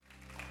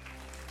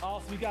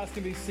Awesome. You guys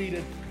can be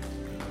seated.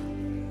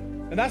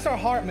 And that's our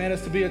heart, man,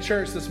 is to be a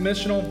church that's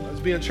missional, is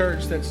to be a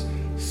church that's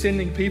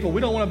sending people.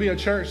 We don't want to be a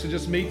church that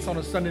just meets on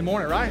a Sunday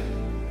morning, right?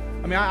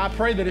 I mean, I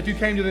pray that if you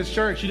came to this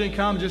church, you didn't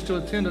come just to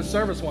attend a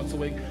service once a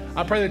week.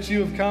 I pray that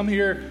you have come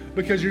here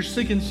because you're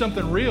seeking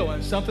something real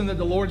and something that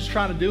the Lord's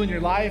trying to do in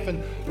your life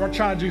and we're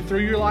trying to do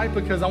through your life.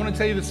 Because I want to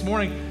tell you this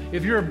morning,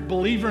 if you're a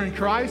believer in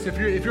Christ, if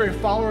you're a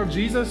follower of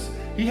Jesus,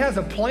 He has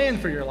a plan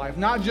for your life,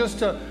 not just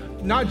to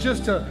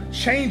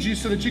change you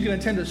so that you can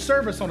attend a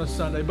service on a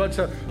Sunday, but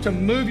to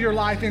move your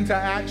life into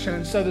action.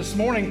 And so this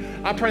morning,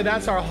 I pray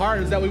that's our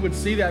heart, is that we would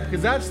see that,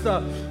 because that's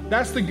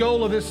the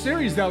goal of this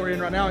series that we're in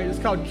right now. It's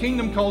called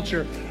Kingdom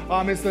Culture.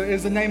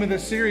 Is the name of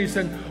this series,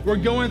 and we're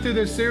going through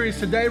this series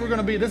today.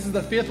 This is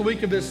the 5th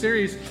week of this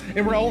series,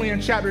 and we're only in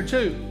chapter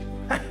 2.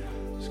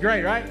 It's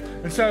great, right?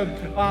 And so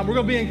we're going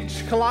to be in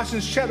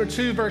Colossians chapter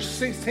 2, verse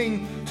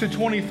 16 to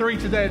 23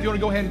 today. If you want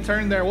to go ahead and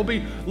turn there, we'll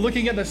be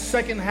looking at the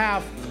second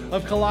half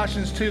of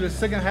Colossians 2, the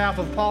second half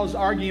of Paul's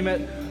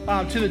argument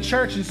to the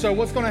church. And so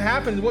what's going to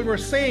happen, what we're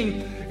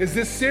seeing is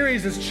this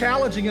series is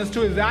challenging us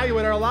to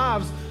evaluate our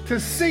lives to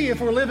see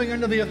if we're living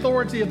under the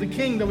authority of the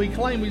King that we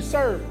claim we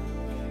serve.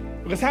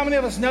 Because how many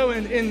of us know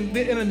in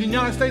the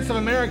United States of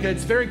America,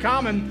 it's very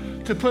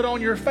common to put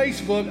on your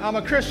Facebook, I'm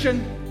a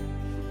Christian,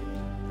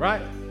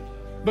 right?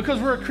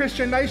 Because we're a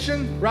Christian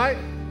nation, right?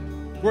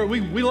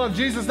 We love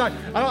Jesus.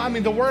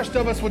 The worst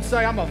of us would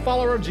say, I'm a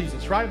follower of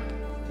Jesus, right?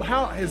 But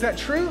how is that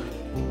true?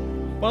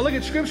 Well, look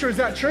at Scripture. Is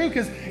that true?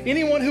 Because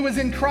anyone who is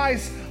in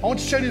Christ, I want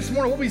to show you this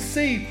morning what we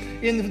see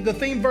in the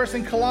theme verse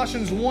in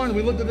Colossians 1.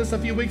 We looked at this a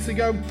few weeks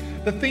ago.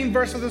 The theme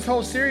verse of this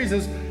whole series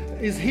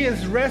is He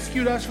has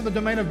rescued us from the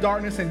domain of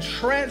darkness and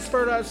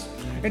transferred us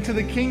into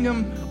the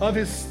kingdom of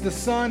the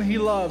Son He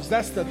loves.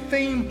 That's the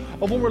theme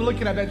of what we're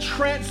looking at, that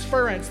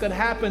transference that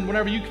happened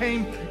whenever you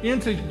came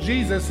into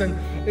Jesus. And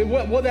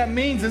what that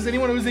means is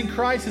anyone who's in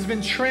Christ has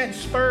been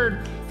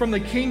transferred from the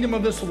kingdom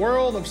of this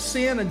world of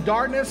sin and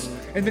darkness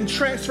and been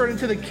transferred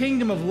into the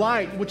kingdom of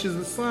light, which is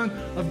the Son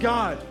of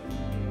God.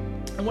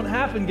 And what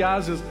happened,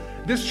 guys, is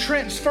this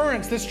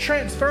transference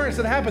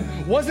that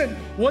happened wasn't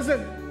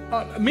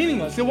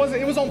meaningless. It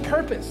was on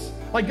purpose.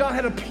 Like God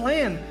had a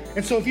plan.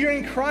 And so if you're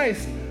in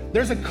Christ,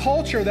 there's a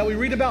culture that we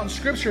read about in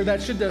Scripture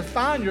that should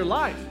define your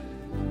life.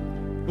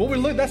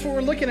 That's what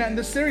we're looking at in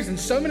this series. And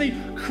so many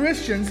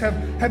Christians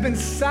have been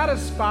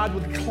satisfied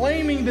with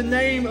claiming the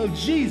name of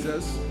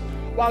Jesus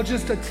while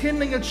just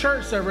attending a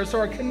church service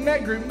or a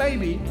connect group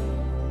maybe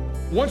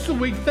once a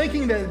week,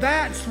 thinking that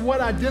that's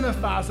what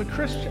identifies a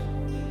Christian.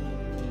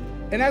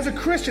 And as a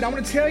Christian, I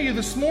want to tell you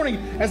this morning,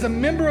 as a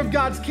member of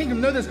God's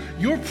kingdom, know this: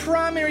 your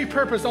primary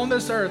purpose on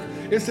this earth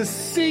is to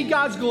see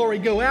God's glory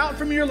go out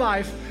from your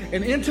life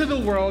and into the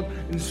world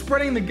and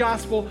spreading the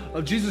gospel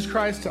of Jesus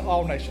Christ to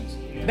all nations.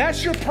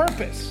 That's your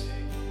purpose.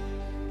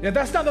 And if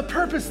that's not the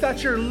purpose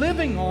that you're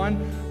living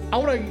on, I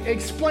want to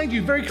explain to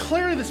you very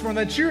clearly this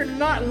morning that you're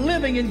not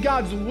living in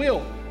God's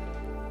will.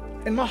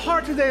 And my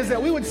heart today is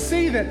that we would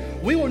see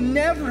that we will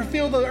never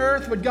fill the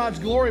earth with God's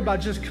glory by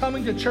just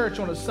coming to church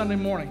on a Sunday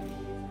morning.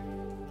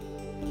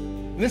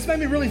 And this made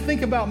me really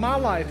think about my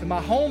life and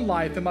my home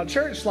life and my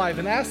church life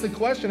and ask the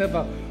question, if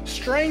a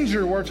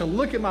stranger were to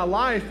look at my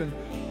life, and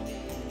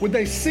would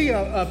they see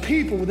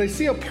would they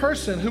see a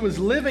person who is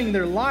living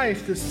their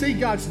life to see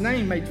God's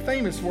name made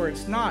famous where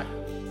it's not?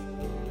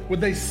 Would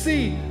they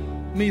see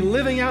me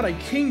living out a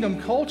kingdom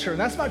culture? And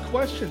that's my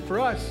question for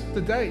us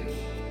today,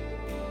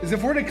 is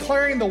if we're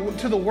declaring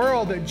to the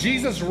world that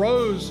Jesus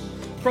rose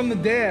from the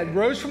dead,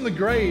 rose from the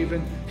grave,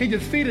 and He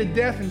defeated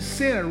death and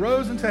sin and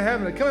rose into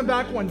heaven and coming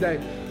back one day,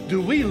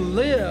 do we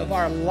live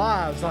our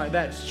lives like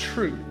that's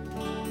true?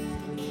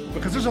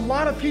 Because there's a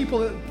lot of people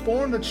that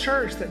form the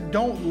church that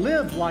don't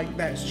live like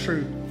that's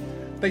true.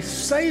 They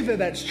say that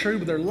that's true,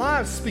 but their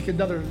lives speak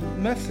another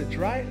message,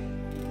 right?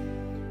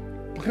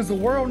 Because the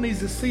world needs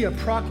to see a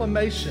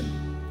proclamation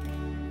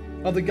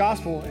of the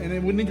gospel, and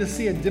then we need to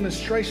see a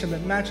demonstration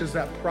that matches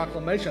that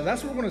proclamation.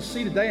 That's what we're going to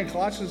see today in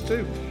Colossians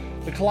 2.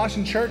 The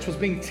Colossian church was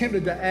being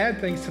tempted to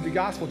add things to the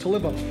gospel, to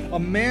live a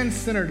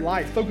man-centered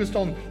life, focused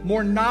on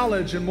more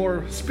knowledge and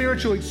more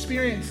spiritual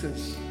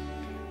experiences.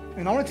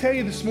 And I want to tell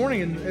you this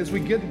morning, and as we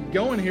get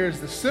going here,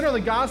 is the center of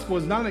the gospel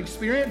is not an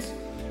experience.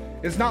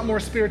 It's not more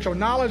spiritual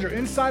knowledge or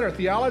insight or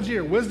theology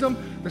or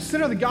wisdom. The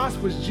center of the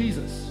gospel is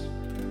Jesus.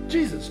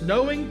 Jesus,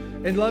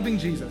 knowing and loving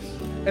Jesus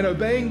and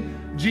obeying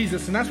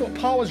Jesus. And that's what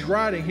Paul is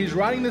writing. He's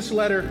writing this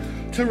letter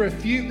to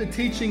refute the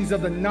teachings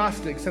of the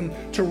Gnostics and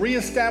to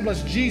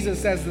reestablish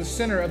Jesus as the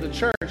center of the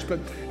church. But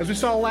as we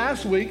saw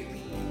last week,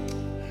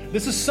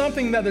 this is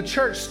something that the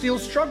church still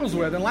struggles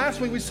with. And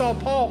last week we saw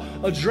Paul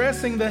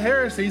addressing the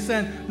heresy,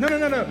 saying,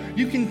 no.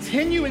 You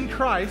continue in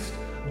Christ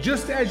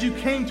just as you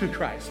came to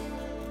Christ,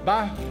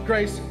 by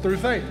grace through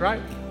faith,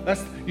 right?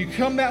 You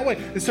come that way.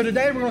 And so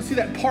today we're going to see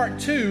that part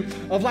 2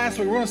 of last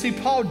week. We're going to see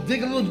Paul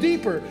dig a little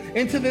deeper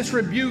into this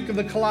rebuke of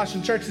the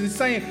Colossian church. He's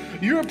saying,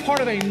 you're a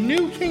part of a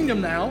new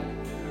kingdom now,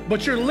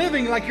 but you're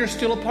living like you're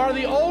still a part of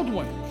the old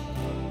one,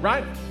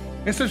 right?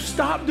 And so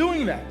stop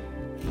doing that,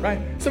 right?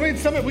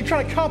 We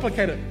try to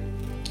complicate it.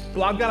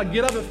 Well, I've got to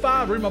get up at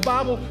 5, read my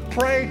Bible,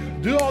 pray,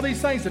 do all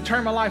these things to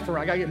turn my life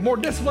around. I got to get more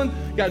discipline,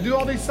 got to do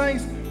all these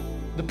things.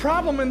 The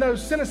problem in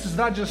those sentences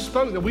that I just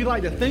spoke that we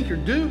like to think or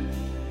do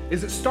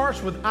is it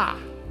starts with I,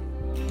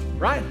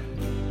 right?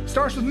 It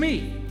starts with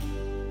me.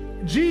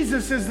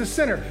 Jesus is the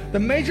center. The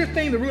major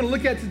thing that we're going to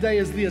look at today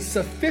is the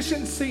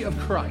sufficiency of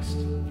Christ.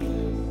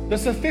 The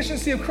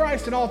sufficiency of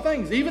Christ in all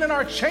things, even in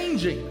our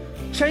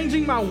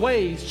changing my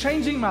ways,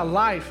 changing my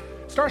life.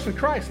 It starts with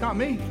Christ, not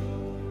me.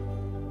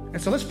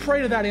 And so let's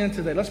pray to that end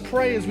today. Let's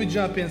pray as we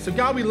jump in. So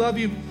God, we love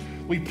you.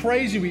 We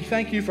praise you. We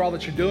thank you for all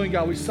that you're doing,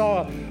 God. We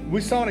saw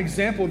an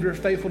example of your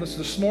faithfulness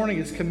this morning.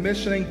 It's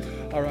commissioning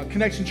our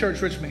Connection Church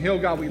Richmond Hill.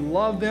 God, we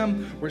love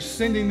them. We're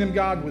sending them,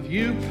 God, with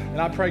you. And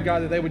I pray,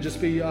 God, that they would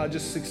just be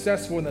just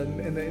successful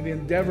in the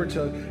endeavor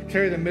to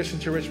carry the mission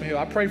to Richmond Hill.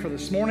 I pray for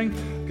this morning.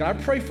 God,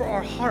 I pray for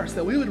our hearts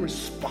that we would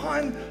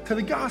respond to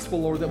the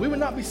gospel, Lord, that we would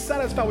not be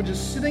satisfied with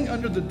just sitting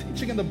under the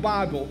teaching of the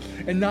Bible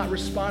and not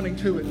responding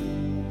to it.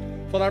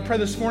 Father, I pray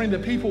this morning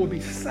that people would be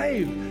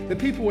saved, that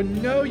people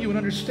would know you and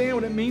understand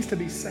what it means to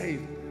be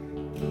saved.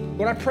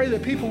 Lord, I pray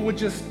that people would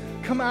just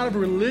come out of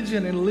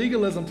religion and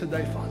legalism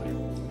today, Father.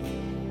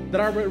 That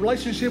our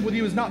relationship with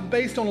you is not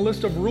based on a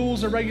list of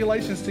rules or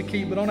regulations to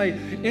keep, but on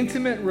an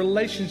intimate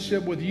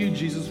relationship with you,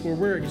 Jesus, where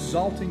we're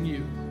exalting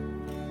you.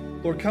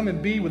 Lord, come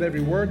and be with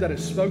every word that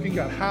is spoken.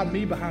 God, hide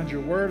me behind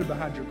your word and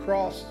behind your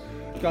cross.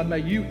 God, may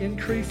you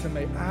increase and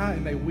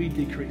may we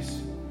decrease.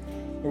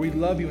 Lord, we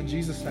love you in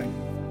Jesus' name.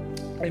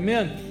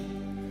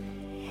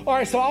 Amen. All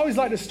right, so I always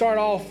like to start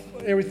off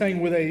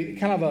everything with a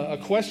kind of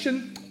a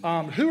question.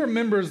 Who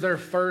remembers their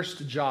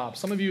first job?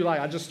 Some of you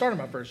I just started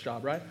my first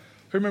job, right?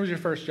 Who remembers your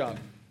first job?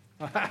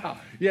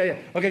 Yeah.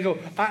 Okay, cool.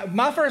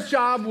 My first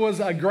job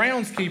was a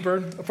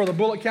groundskeeper for the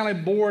Bullitt County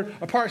Board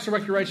of Parks and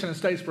Recreation in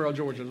Statesboro,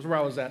 Georgia. That's where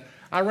I was at.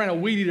 I ran a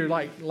weed eater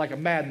like a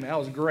madman. That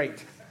was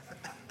great.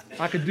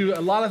 I could do a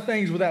lot of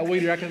things with that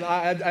weed eater.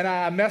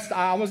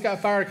 I almost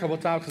got fired a couple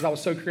of times because I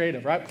was so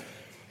creative, right?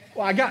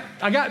 Well, I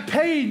got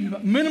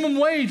paid minimum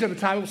wage at the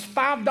time. It was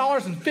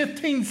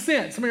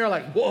 $5.15. Some of you are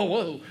like,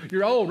 whoa,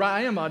 you're old, right?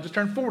 I am. I just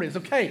turned 40. It's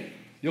okay.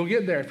 You'll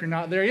get there if you're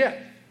not there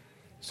yet.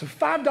 So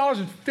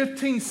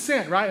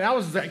 $5.15, right? And I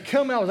was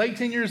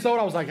 18 years old.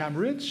 I was like, I'm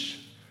rich.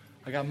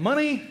 I got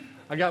money.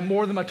 I got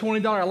more than my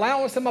 $20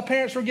 allowance that my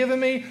parents were giving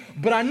me.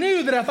 But I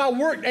knew that if I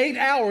worked 8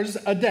 hours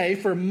a day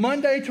from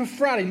Monday to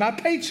Friday, my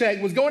paycheck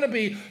was going to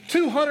be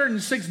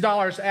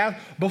 $206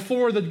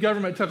 before the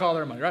government took all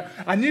their money, right?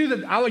 I knew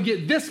that I would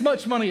get this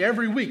much money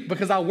every week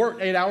because I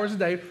worked 8 hours a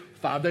day,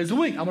 5 days a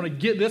week. I'm going to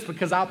get this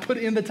because I put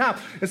in the time.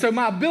 And so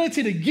my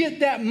ability to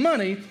get that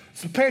money,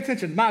 so pay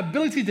attention, my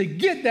ability to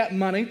get that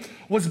money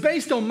was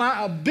based on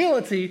my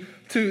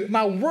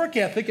work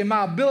ethic and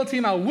my ability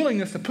and my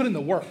willingness to put in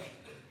the work.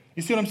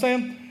 You see what I'm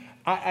saying?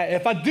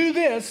 If I do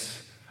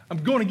this,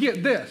 I'm going to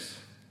get this,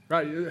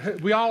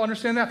 right? We all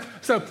understand that?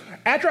 So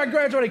after I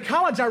graduated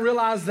college, I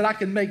realized that I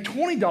could make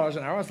 $20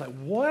 an hour. I was like,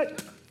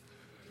 what?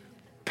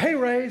 Pay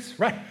raise,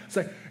 right?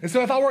 And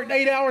so if I worked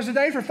 8 hours a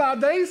day for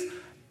 5 days,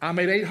 I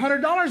made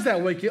 $800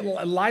 that week.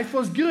 Life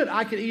was good.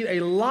 I could eat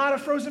a lot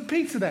of frozen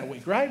pizza that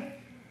week, right?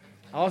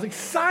 I was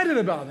excited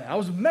about that. I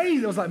was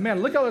amazed. I was like,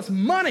 man, look at all this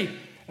money.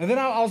 And then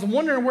I was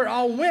wondering where it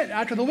all went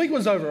after the week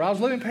was over. I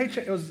was living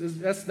paycheck.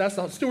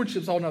 That's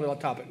stewardship's a whole other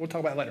topic. We'll talk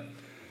about it later.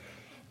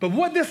 But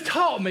what this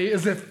taught me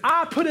is if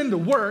I put in the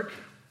work,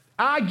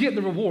 I get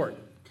the reward.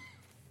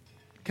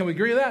 Can we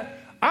agree with that?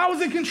 I was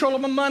in control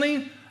of my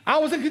money. I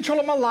was in control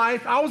of my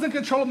life. I was in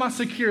control of my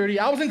security.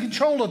 I was in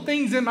control of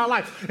things in my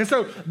life. And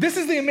so this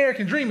is the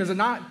American dream, is it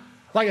not?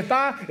 Like if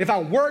I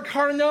work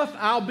hard enough,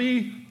 I'll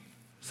be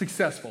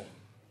successful.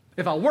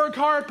 If I work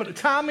hard, put the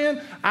time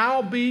in,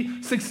 I'll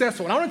be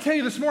successful. And I want to tell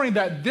you this morning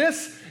that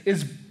this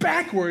is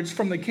backwards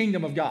from the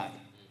kingdom of God,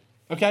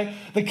 okay?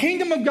 The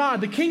kingdom of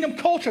God, the kingdom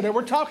culture that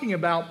we're talking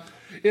about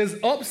is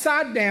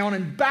upside down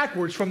and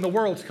backwards from the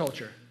world's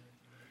culture.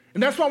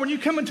 And that's why when you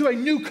come into a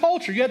new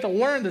culture, you have to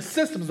learn the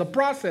systems, the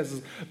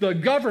processes, the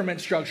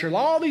government structure,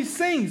 all these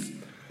things.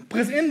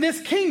 Because in this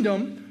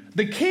kingdom,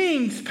 the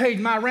kings paid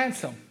my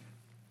ransom.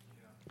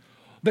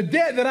 The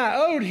debt that I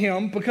owed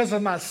him because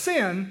of my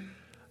sin,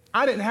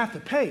 I didn't have to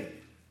pay.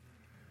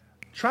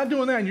 Try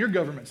doing that in your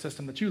government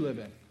system that you live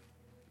in.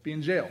 Be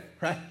in jail,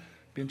 right?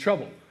 Be in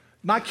trouble.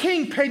 My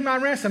king paid my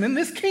ransom. In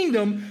this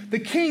kingdom, the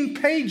king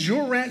paid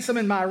your ransom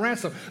and my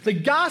ransom. The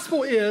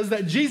gospel is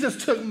that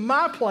Jesus took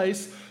my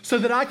place so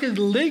that I could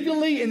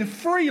legally and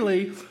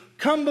freely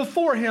come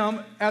before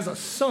him as a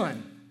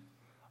son.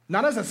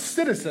 Not as a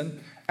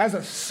citizen, as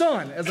a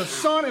son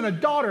and a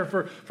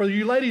daughter for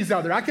you ladies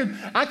out there.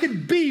 I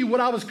could be what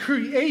I was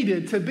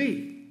created to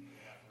be.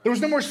 There was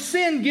no more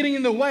sin getting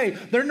in the way.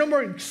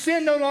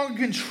 Sin no longer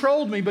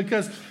controlled me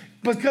because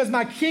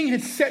my king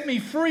had set me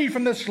free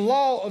from this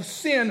law of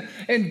sin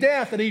and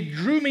death that he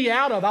drew me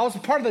out of. I was a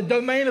part of the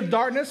domain of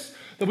darkness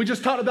that we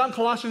just talked about in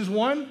Colossians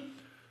 1.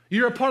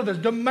 You're a part of the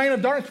domain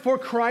of darkness before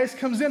Christ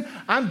comes in.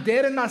 I'm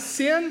dead in my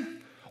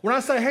sin. When I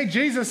say, hey,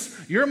 Jesus,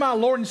 you're my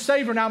Lord and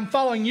Savior, and I'm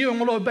following you, I'm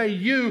going to obey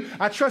you,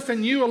 I trust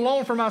in you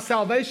alone for my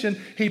salvation,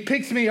 he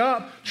picks me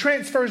up,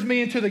 transfers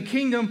me into the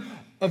kingdom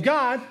of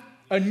God,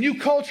 a new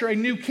culture, a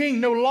new king.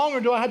 No longer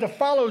do I have to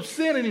follow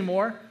sin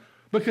anymore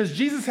because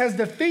Jesus has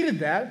defeated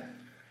that.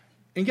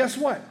 And guess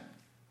what?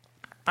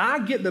 I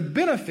get the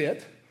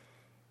benefit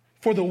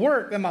for the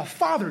work that my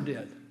Father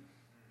did.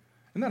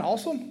 Isn't that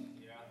awesome?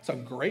 Yeah. It's a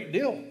great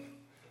deal.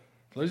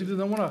 For those of you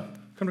that don't want to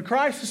come to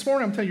Christ this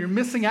morning, I'm telling you, you're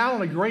missing out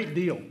on a great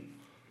deal.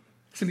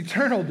 It's an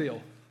eternal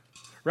deal,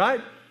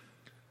 right?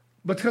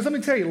 Because let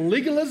me tell you,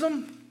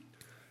 legalism,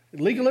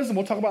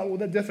 we'll talk about what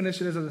that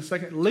definition is in a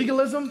second.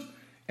 Legalism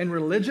and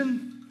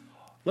religion,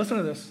 listen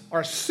to this,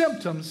 are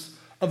symptoms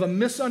of a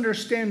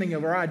misunderstanding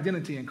of our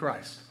identity in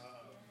Christ.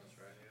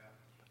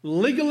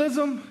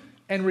 Legalism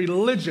and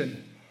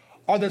religion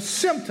are the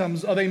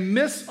symptoms of a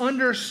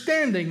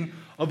misunderstanding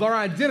of our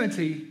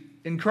identity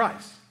in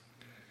Christ.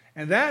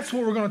 And that's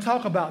what we're going to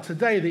talk about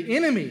today. The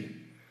enemy.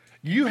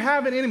 You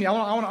have an enemy. I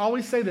want to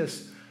always say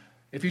this.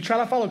 If you try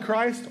to follow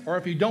Christ or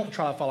if you don't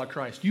try to follow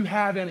Christ, you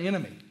have an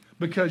enemy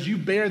because you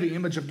bear the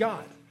image of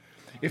God.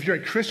 If you're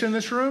a Christian in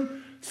this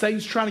room,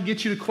 Satan's trying to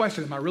get you to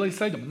question, am I really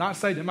saved? Am I not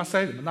saved? Am I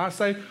saved? Am I not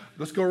saved?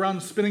 Let's go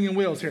around spinning in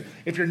wheels here.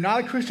 If you're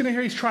not a Christian in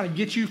here, he's trying to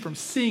get you from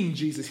seeing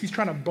Jesus. He's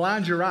trying to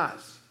blind your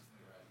eyes.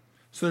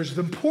 So there's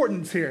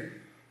importance here.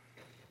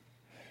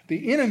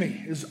 The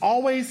enemy is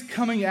always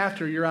coming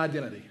after your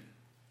identity.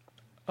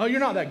 Oh, you're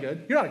not that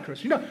good. You're not a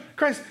Christian. You know,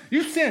 Christ,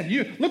 you sinned.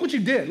 Look what you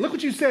did. Look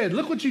what you said.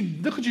 Look what you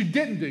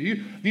didn't do.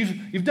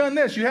 You've done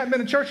this. You haven't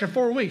been in church in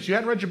 4 weeks. You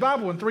hadn't read your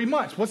Bible in 3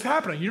 months. What's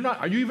happening?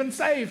 Are you even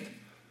saved?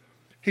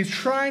 He's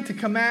trying to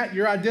come at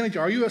your identity.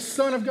 Are you a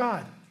son of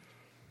God?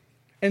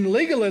 And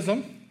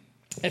legalism,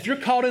 if you're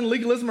caught in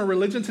legalism or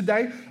religion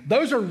today,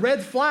 those are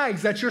red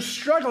flags that you're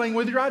struggling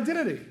with your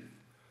identity.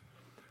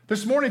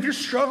 This morning, if you're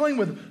struggling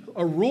with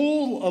a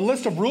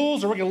list of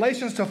rules or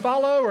regulations to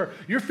follow, or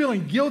you're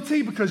feeling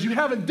guilty because you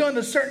haven't done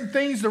the certain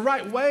things the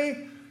right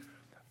way,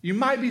 you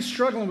might be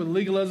struggling with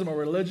legalism or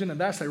religion, and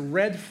that's a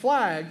red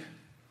flag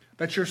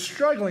that you're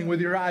struggling with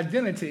your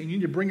identity, and you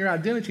need to bring your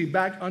identity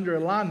back under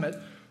alignment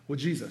with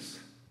Jesus.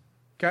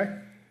 Okay?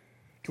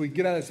 Can we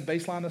get out of this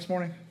baseline this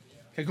morning?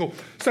 Okay, cool.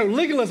 So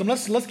legalism,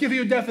 let's give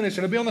you a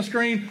definition. It'll be on the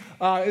screen.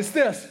 It's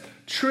this.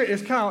 It's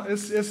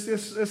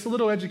a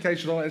little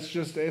educational. This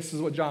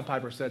is what John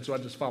Piper said, so I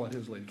just followed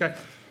his lead. Okay?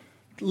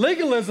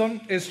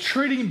 Legalism is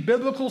treating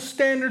biblical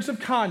standards of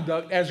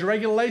conduct as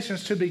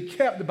regulations to be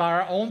kept by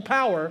our own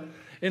power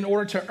in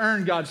order to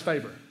earn God's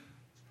favor.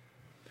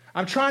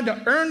 I'm trying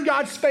to earn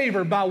God's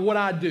favor by what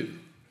I do.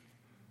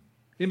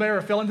 Anybody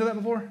ever fell into that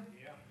before?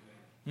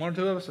 One or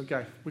two of us?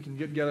 Okay. We can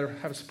get together,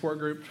 have a support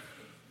group.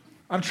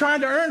 I'm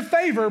trying to earn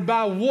favor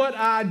by what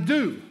I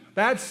do.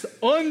 That's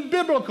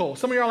unbiblical.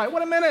 Some of you are like,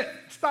 wait a minute.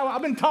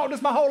 I've been taught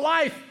this my whole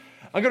life.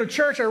 I go to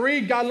church, I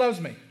read, God loves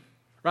me.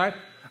 Right?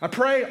 I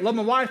pray, I love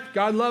my wife,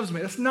 God loves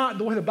me. That's not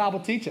the way the Bible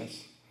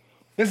teaches.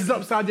 This is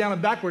upside down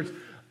and backwards.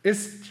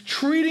 It's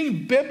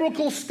treating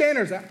biblical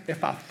standards.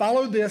 If I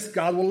follow this,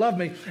 God will love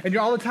me. And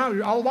all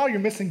the while you're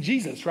missing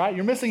Jesus, right?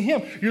 You're missing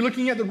him. You're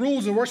looking at the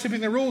rules and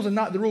worshiping the rules and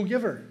not the rule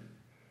giver.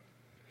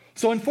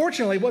 So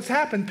unfortunately, what's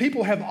happened,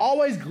 people have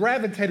always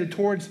gravitated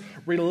towards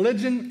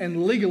religion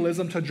and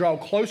legalism to draw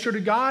closer to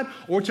God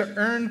or to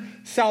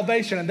earn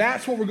salvation. And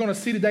that's what we're going to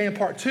see today in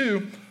part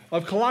 2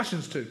 of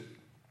Colossians 2.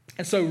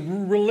 And so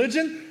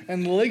religion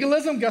and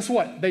legalism, guess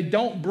what? They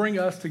don't bring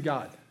us to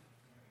God.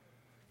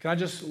 Can I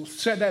just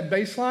set that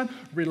baseline?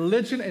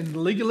 Religion and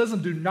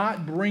legalism do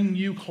not bring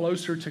you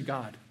closer to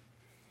God.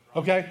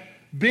 Okay?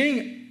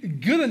 Being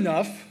good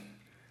enough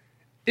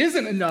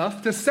isn't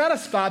enough to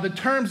satisfy the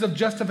terms of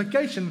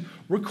justification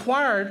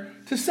required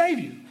to save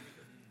you.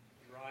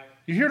 Right.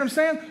 You hear what I'm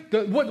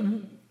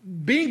saying?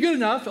 Being good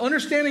enough,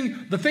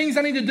 understanding the things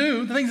I need to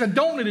do, the things I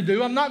don't need to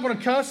do. I'm not going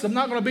to cuss. I'm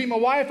not going to beat my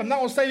wife. I'm not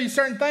going to say these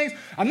certain things.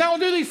 I'm not going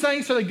to do these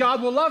things so that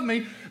God will love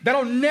me.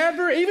 That'll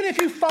never, even if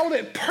you followed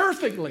it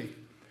perfectly,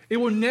 it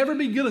will never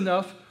be good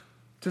enough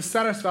to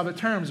satisfy the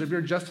terms of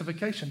your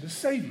justification, to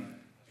save you.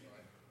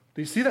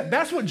 Do you see that?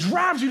 That's what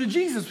drives you to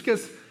Jesus,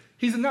 because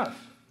he's enough.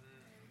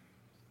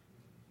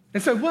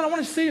 And so what I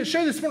want to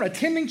show this morning,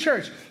 attending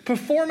church,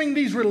 performing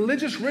these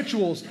religious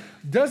rituals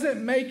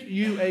doesn't make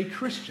you a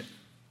Christian.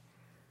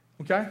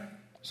 Okay?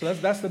 So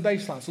that's the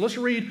baseline. So let's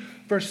read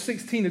verse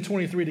 16 to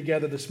 23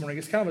 together this morning.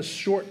 It's kind of a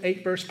short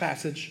 8-verse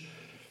passage.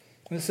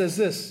 And it says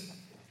this.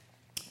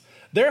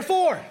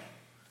 Therefore,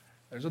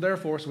 there's a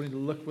therefore, so we need to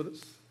look with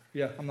us.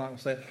 Yeah, I'm not going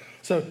to say it.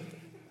 So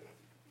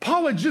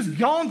Paul had just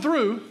gone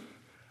through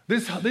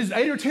these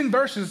 8 or 10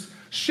 verses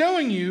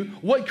showing you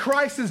what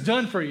Christ has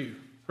done for you,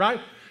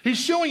 right? He's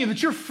showing you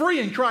that you're free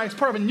in Christ,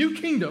 part of a new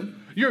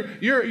kingdom. You're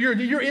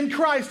in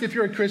Christ if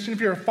you're a Christian, if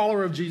you're a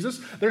follower of Jesus.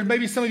 There's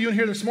maybe some of you in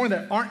here this morning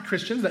that aren't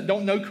Christians, that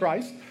don't know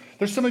Christ.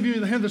 There's some of you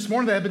in here this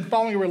morning that have been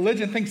following a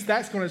religion, thinks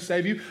that's going to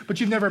save you, but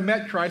you've never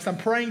met Christ. I'm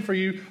praying for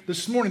you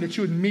this morning that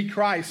you would meet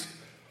Christ.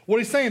 What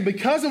he's saying,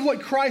 because of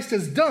what Christ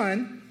has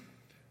done,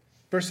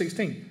 Verse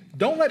 16,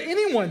 don't let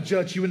anyone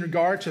judge you in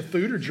regard to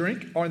food or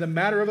drink or in the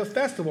matter of a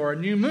festival or a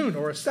new moon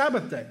or a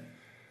Sabbath day.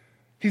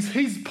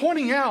 He's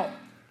pointing out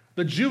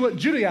the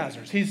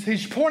Judaizers.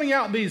 He's pointing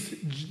out these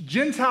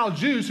Gentile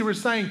Jews who were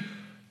saying,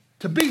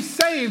 to be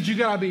saved, you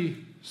got to be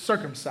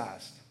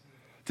circumcised.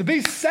 To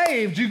be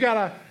saved, you got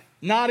to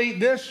not eat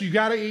this, you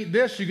got to eat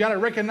this, you got to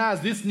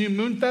recognize this new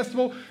moon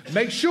festival.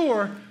 Make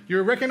sure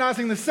you're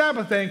recognizing the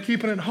Sabbath day and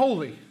keeping it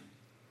holy,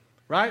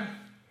 right?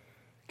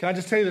 Can I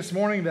just tell you this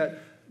morning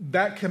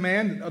that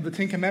command of the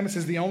Ten Commandments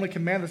is the only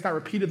command that's not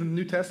repeated in the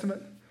New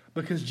Testament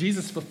because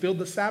Jesus fulfilled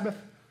the Sabbath.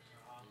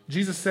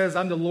 Jesus says,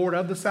 I'm the Lord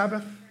of the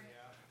Sabbath.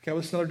 Okay, well,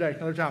 it's another day,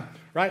 another time,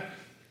 right?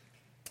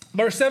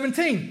 Verse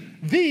 17,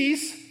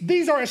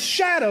 these are a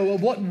shadow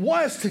of what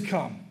was to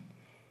come,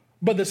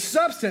 but the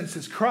substance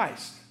is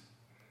Christ.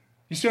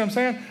 You see what I'm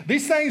saying?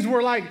 These things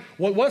were like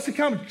what was to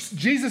come.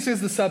 Jesus is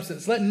the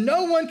substance. Let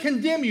no one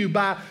condemn you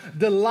by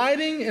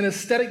delighting in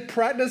aesthetic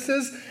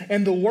practices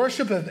and the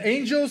worship of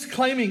angels,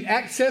 claiming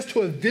access to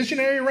a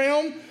visionary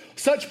realm.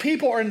 Such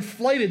people are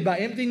inflated by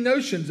empty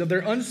notions of their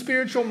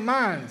unspiritual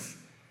minds.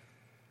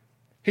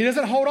 He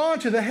doesn't hold on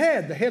to the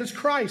head. The head is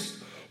Christ,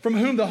 from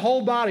whom the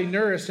whole body,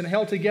 nourished and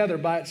held together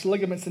by its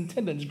ligaments and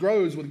tendons,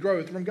 grows with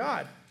growth from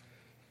God.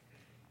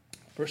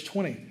 Verse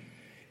 20.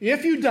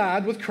 If you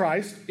died with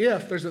Christ,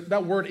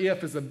 that word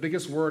if is the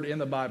biggest word in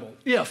the Bible.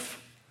 If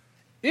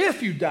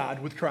you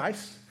died with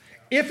Christ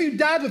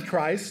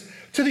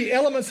to the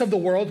elements of the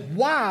world,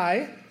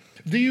 why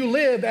do you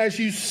live as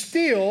you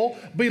still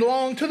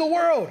belong to the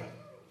world?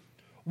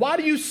 Why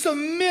do you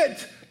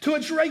submit to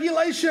its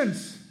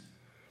regulations?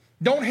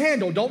 Don't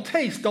handle, don't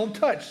taste, don't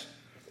touch.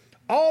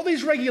 All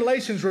these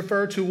regulations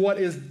refer to what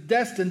is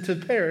destined to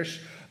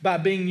perish by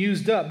being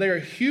used up. They are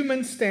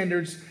human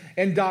standards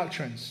and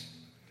doctrines.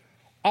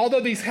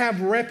 Although these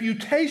have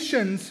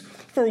reputations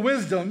for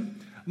wisdom,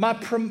 by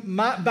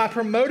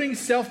promoting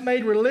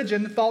self-made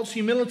religion, false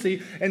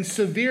humility, and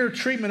severe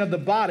treatment of the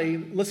body,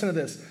 listen to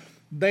this,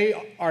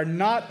 they are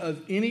not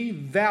of any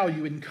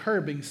value in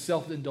curbing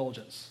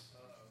self-indulgence.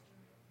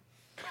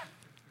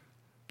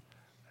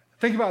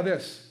 Think about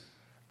this.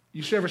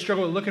 You should ever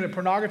struggle with looking at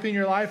pornography in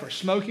your life or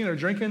smoking or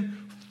drinking,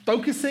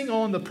 focusing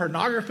on the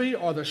pornography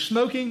or the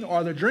smoking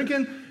or the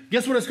drinking,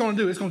 guess what it's going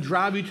to do? It's going to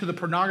drive you to the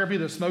pornography,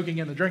 the smoking,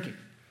 and the drinking.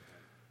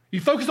 You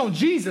focus on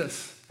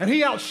Jesus, and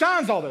he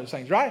outshines all those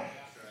things, right?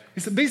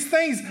 He said, these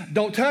things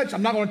don't touch.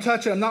 I'm not going to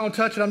touch it. I'm not going to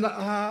touch it. I'm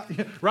not,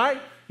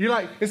 right? You're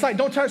like, it's like,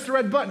 don't touch the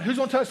red button. Who's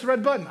going to touch the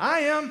red button?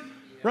 I am,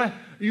 right?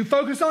 You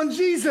focus on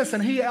Jesus,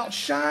 and he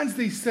outshines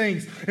these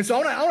things. And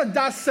so I want to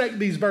dissect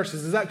these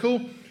verses. Is that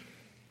cool?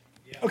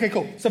 Yeah. Okay,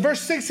 cool. So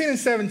verse 16 and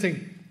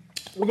 17.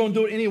 We're going to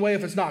do it anyway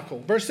if it's not cool.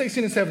 Verse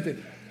 16 and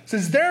 17.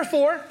 Says,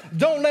 therefore,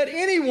 don't let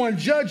anyone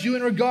judge you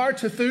in regard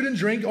to food and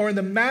drink or in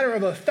the matter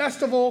of a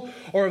festival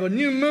or of a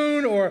new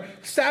moon or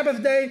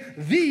Sabbath day.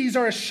 These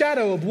are a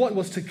shadow of what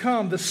was to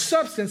come. The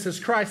substance is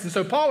Christ. And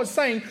so Paul is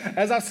saying,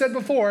 as I've said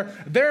before,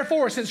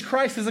 therefore, since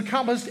Christ has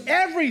accomplished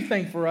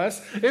everything for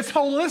us, it's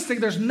holistic.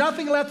 There's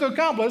nothing left to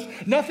accomplish.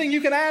 Nothing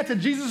you can add to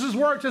Jesus'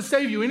 work to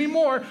save you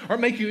anymore or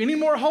make you any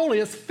more holy.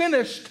 It's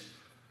finished.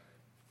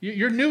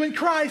 You're new in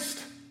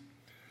Christ.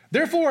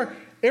 Therefore,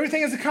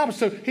 everything is accomplished.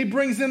 So he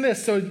brings in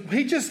this. So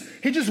he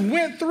just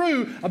went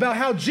through about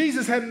how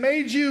Jesus had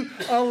made you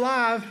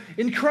alive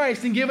in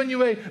Christ and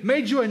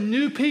made you a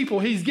new people.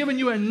 He's given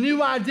you a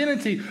new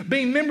identity,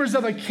 being members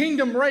of a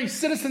kingdom race,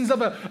 citizens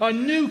of a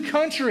new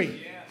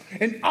country. Yeah.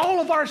 And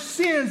all of our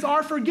sins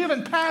are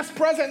forgiven, past,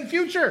 present, and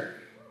future.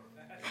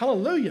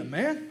 Hallelujah,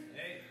 man.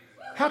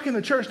 How can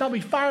the church not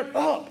be fired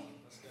up?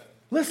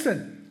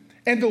 Listen,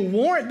 and the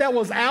warrant that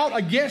was out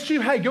against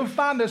you, hey, go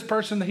find this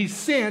person that he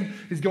sinned,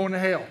 he's going to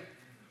hell.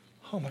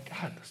 Oh my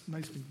God,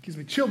 this gives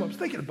me chill bumps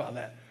thinking about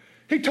that.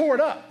 He tore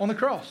it up on the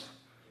cross,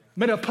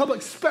 made a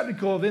public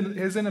spectacle of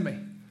his enemy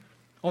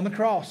on the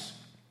cross.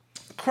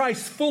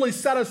 Christ fully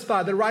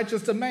satisfied the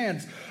righteous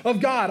demands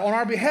of God on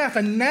our behalf,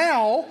 and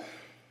now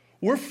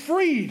we're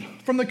freed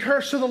from the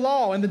curse of the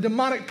law and the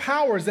demonic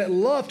powers that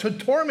love to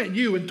torment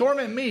you and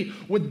torment me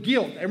with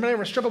guilt. Everybody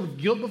ever struggled with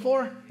guilt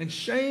before and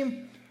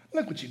shame?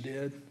 Look what you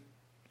did.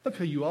 Look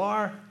who you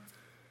are.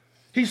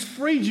 He's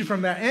freed you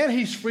from that, and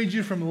he's freed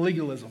you from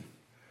legalism.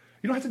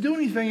 You don't have to do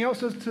anything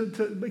else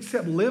to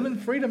except live in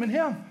freedom in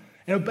him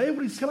and obey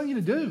what he's telling you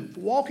to do.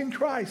 Walk in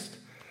Christ.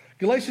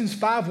 Galatians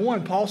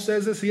 5:1, Paul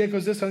says this, he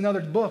echoes this in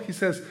another book. He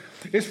says,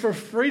 it's for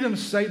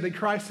freedom's sake that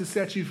Christ has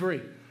set you free.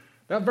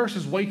 That verse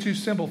is way too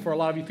simple for a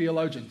lot of you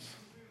theologians.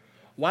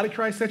 Why did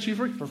Christ set you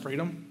free? For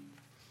freedom.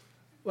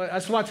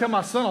 That's why I tell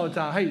my son all the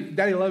time, hey,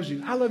 Daddy loves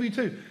you. I love you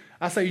too.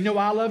 I say, you know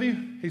why I love you?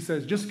 He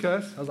says, just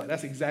because. I was like,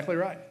 that's exactly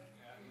right.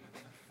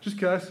 Just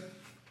because.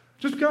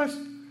 Just because.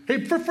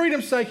 For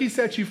freedom's sake, he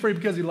set you free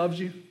because he loves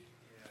you.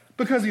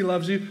 Because he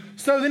loves you.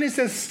 So then he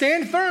says,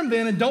 stand firm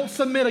then and don't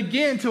submit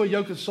again to a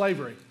yoke of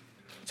slavery.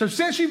 So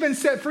since you've been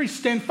set free,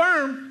 stand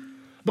firm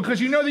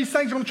because you know these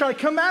things are going to try to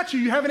come at you.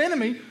 You have an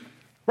enemy,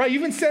 right?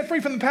 You've been set free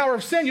from the power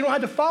of sin. You don't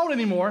have to follow it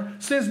anymore.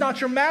 Sin's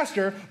not your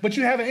master, but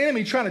you have an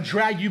enemy trying to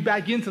drag you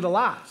back into the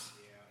lies.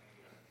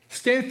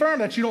 Stand firm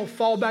that you don't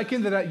fall back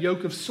into that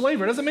yoke of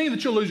slavery. It doesn't mean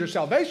that you'll lose your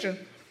salvation,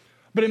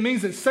 but it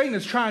means that Satan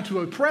is trying to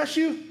oppress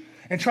you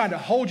and trying to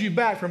hold you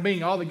back from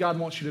being all that God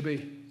wants you to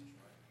be.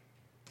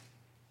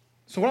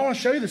 So what I want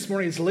to show you this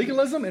morning is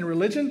legalism and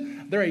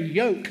religion. They're a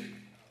yoke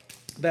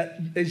that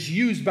is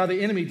used by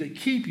the enemy to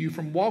keep you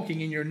from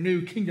walking in your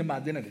new kingdom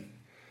identity.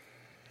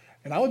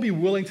 And I would be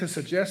willing to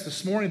suggest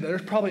this morning that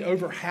there's probably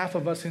over half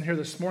of us in here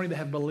this morning that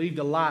have believed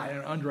a lie and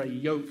are under a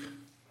yoke.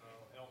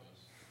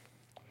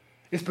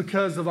 It's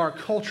because of our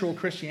cultural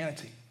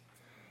Christianity,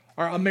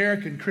 our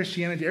American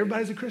Christianity.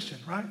 Everybody's a Christian,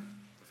 right?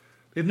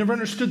 They've never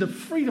understood the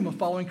freedom of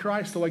following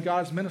Christ the way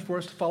God has meant it for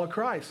us to follow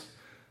Christ.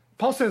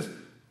 Paul says,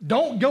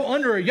 don't go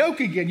under a yoke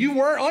again. You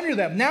were under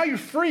that. Now you're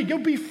free. Go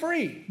be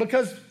free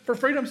because for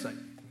freedom's sake.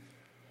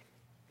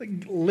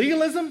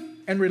 Legalism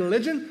and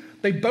religion,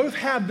 they both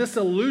have this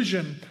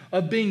illusion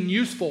of being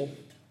useful,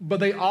 but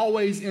they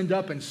always end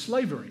up in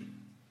slavery.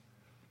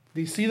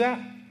 Do you see that?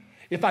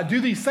 If I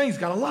do these things,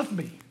 God will love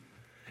me.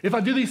 If I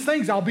do these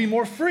things, I'll be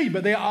more free.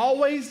 But they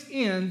always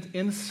end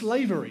in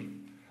slavery.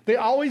 They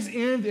always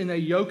end in a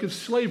yoke of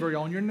slavery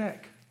on your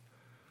neck.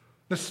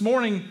 This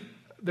morning,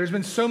 there's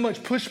been so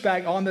much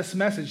pushback on this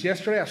message.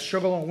 Yesterday, I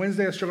struggled on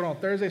Wednesday. I struggled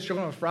on Thursday. I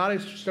struggled on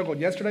Friday. I struggled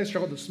yesterday. I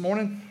struggled this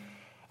morning.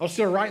 I was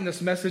still writing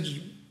this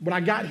message when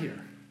I got here.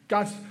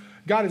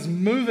 God is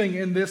moving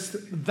in this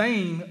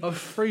vein of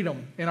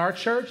freedom in our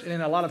church and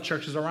in a lot of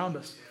churches around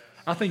us.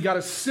 I think God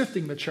is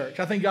sifting the church.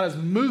 I think God is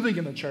moving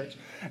in the church.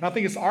 And I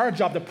think it's our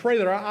job to pray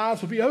that our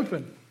eyes will be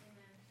open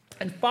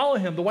and follow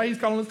him the way he's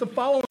calling us to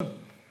follow him.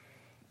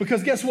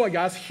 Because guess what,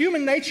 guys?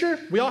 Human nature,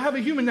 we all have a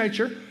human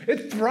nature.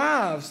 It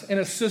thrives in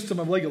a system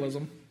of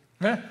legalism.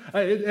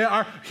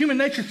 Our human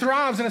nature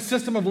thrives in a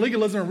system of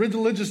legalism and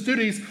religious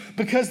duties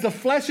because the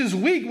flesh is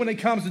weak when it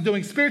comes to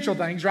doing spiritual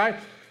things, right?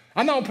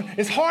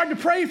 It's hard to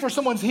pray for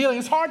someone's healing.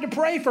 It's hard to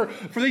pray for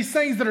these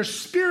things that are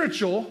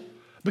spiritual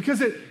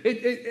because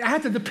I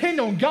have to depend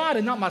on God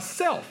and not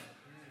myself.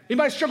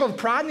 Anybody struggle with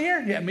pride in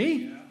here? Yeah,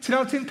 me. 10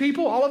 out of 10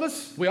 people, all of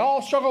us, we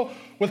all struggle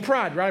with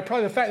pride, right?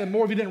 Probably the fact that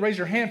more of you didn't raise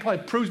your hand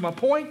probably proves my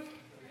point,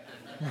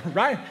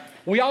 right?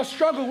 We all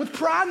struggle with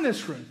pride in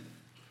this room.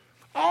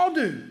 All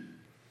do.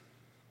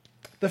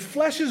 The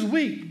flesh is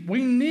weak.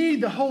 We need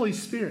the Holy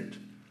Spirit.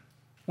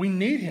 We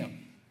need him.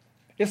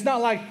 It's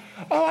not like,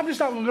 oh, I'm just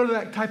not going to go to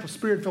that type of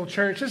spirit-filled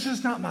church. This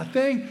is not my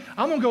thing.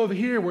 I'm going to go over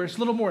here where it's a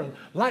little more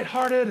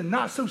lighthearted and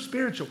not so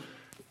spiritual.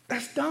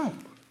 That's dumb.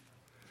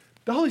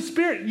 The Holy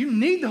Spirit, you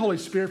need the Holy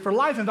Spirit for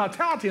life and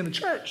vitality in the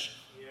church.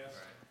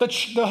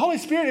 Yes. The Holy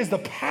Spirit is the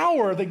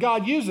power that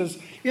God uses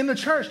in the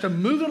church to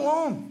move it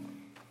along.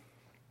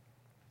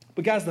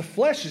 But guys, the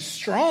flesh is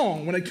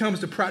strong when it comes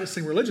to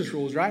practicing religious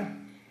rules, right?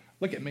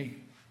 Look at me.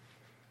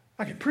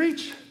 I can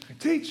preach, I can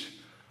teach,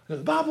 I know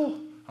the Bible,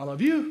 I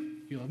love you.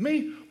 You love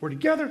me. We're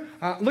together.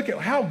 Look at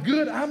how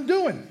good I'm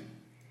doing.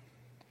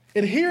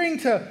 Adhering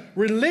to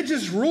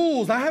religious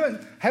rules. I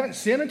haven't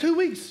sinned in 2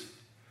 weeks.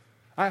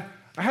 I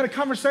had a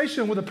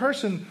conversation with a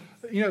person,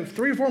 3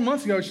 or 4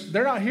 months ago.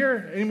 They're not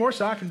here anymore,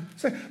 so I can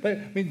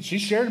say. She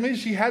shared with me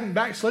she hadn't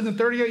backslidden in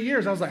 38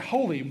 years. I was like,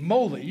 holy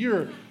moly,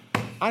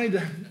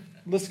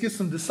 let's get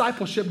some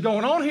discipleship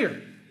going on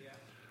here.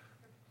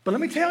 But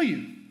let me tell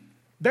you,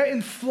 that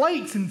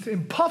inflates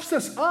and puffs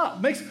us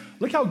up.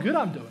 Look how good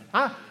I'm doing.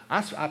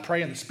 I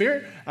pray in the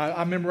Spirit.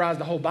 I memorize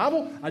the whole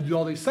Bible. I do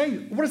all these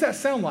things. What does that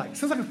sound like? It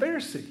sounds like a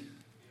Pharisee,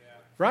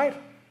 right?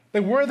 They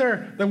wear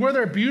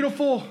their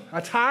beautiful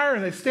attire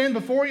and they stand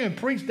before you and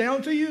preach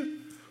down to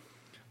you.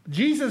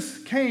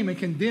 Jesus came and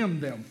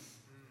condemned them,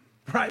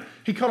 right?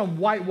 He called them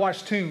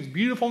whitewashed tombs,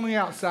 beautiful on the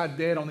outside,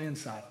 dead on the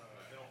inside.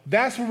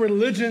 That's where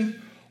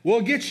religion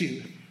will get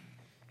you.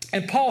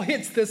 And Paul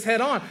hits this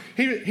head on.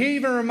 He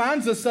even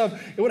reminds us of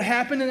what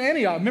happened in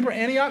Antioch. Remember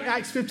Antioch,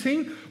 Acts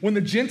 15? When the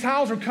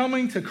Gentiles were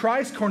coming to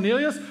Christ,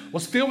 Cornelius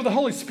was filled with the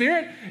Holy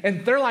Spirit.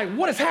 And they're like,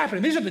 what is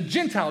happening? These are the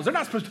Gentiles. They're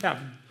not supposed to have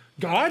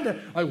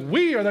God. Like,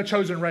 we are the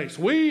chosen race.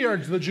 We are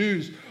the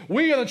Jews.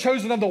 We are the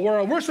chosen of the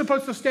world. We're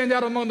supposed to stand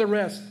out among the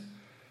rest.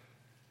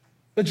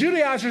 The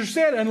Judaizers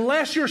said,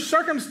 unless you're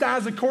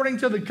circumcised according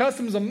to the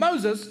customs of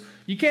Moses,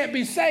 you can't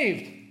be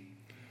saved.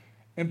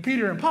 And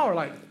Peter and Paul are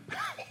like,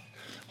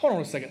 hold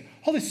on a second.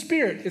 Holy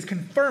Spirit is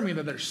confirming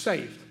that they're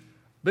saved.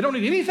 They don't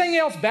need anything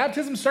else,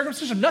 baptism,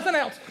 circumcision, nothing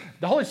else.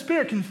 The Holy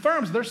Spirit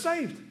confirms they're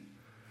saved.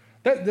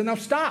 Now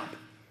stop.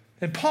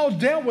 And Paul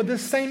dealt with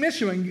this same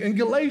issue in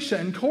Galatia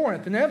and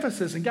Corinth and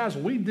Ephesus. And guys,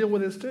 we deal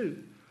with this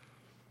too.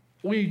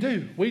 We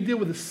do. We deal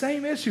with the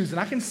same issues. And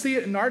I can see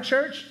it in our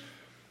church.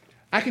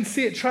 I can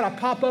see it try to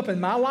pop up in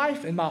my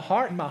life, in my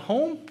heart, in my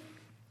home.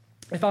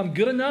 If I'm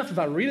good enough, if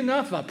I read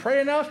enough, if I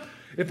pray enough,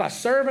 if I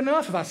serve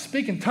enough, if I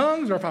speak in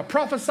tongues, or if I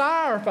prophesy,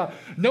 or if I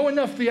know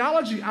enough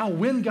theology, I'll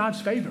win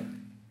God's favor.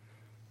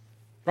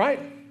 Right?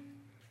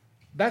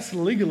 That's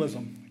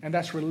legalism, and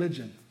that's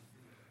religion.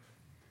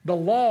 The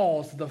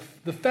laws, the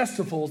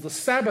festivals, the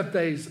Sabbath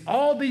days,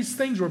 all these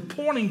things were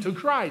pointing to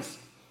Christ.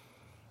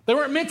 They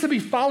weren't meant to be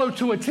followed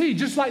to a T,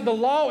 just like the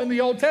law in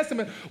the Old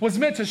Testament was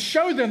meant to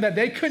show them that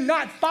they could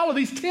not follow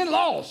these 10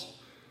 laws.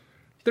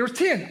 There was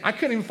 10. I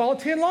couldn't even follow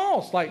 10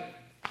 laws. Like,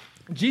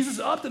 Jesus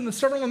upped it in the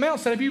Sermon on the Mount,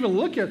 said if you even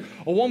look at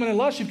a woman in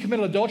lust, you've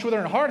committed adultery with her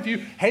in her heart. If you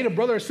hate a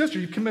brother or sister,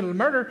 you've committed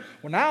murder.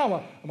 Well,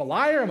 now I'm a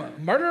liar, I'm a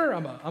murderer,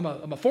 I'm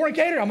a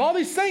fornicator, I'm all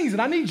these things,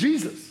 and I need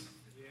Jesus.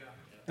 Yeah.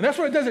 And that's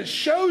what it does. It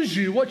shows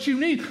you what you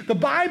need. The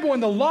Bible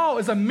and the law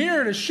is a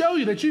mirror to show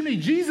you that you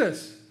need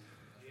Jesus.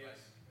 Yes.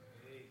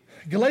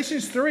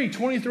 Galatians 3,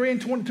 23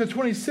 and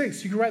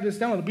 26. You can write this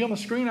down. It'll be on the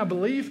screen, I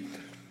believe.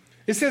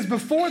 It says,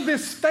 before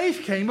this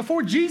faith came,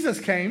 before Jesus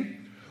came,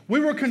 we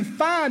were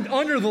confined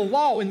under the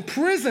law,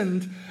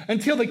 imprisoned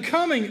until the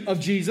coming of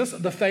Jesus,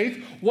 the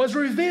faith, was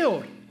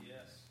revealed. Yes.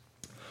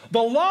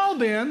 The law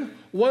then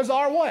was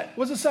our what?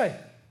 What does it say?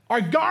 Our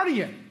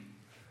guardian.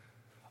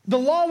 The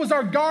law was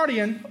our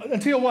guardian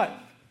until what?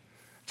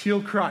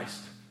 Till Christ.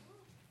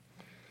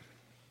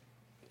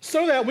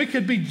 So that we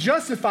could be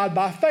justified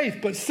by faith.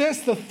 But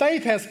since the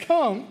faith has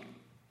come,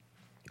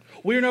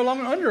 we are no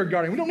longer under a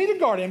guardian. We don't need a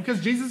guardian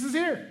because Jesus is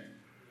here.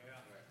 Yeah.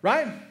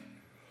 Right?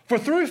 For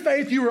through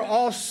faith you are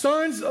all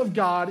sons of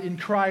God in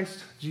Christ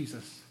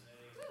Jesus.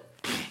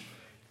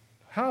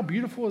 How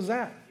beautiful is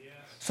that? Yes.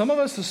 Some of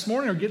us this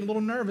morning are getting a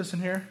little nervous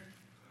in here.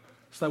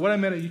 It's like, wait a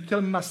minute, you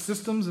telling me my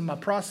systems and my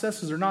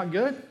processes are not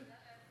good?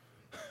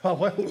 Oh,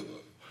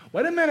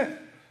 wait a minute.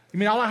 You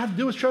mean all I have to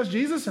do is trust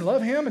Jesus and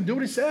love him and do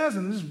what he says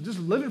and just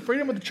live in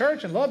freedom with the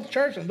church and love the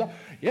church?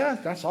 Yeah,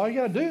 that's all you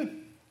got to do.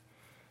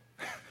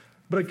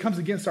 But it comes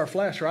against our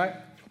flesh, right?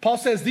 Paul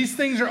says these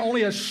things are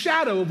only a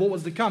shadow of what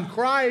was to come.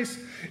 Christ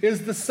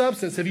is the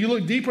substance. If you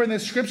look deeper in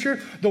this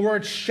scripture, the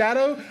word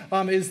shadow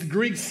is the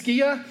Greek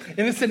skia,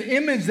 and it's an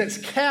image that's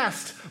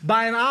cast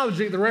by an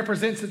object that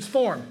represents its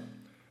form,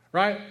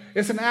 right?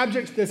 It's an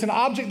object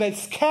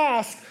that's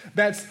cast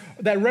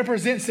that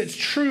represents its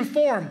true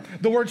form.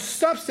 The word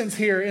substance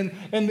here in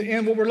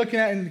what we're looking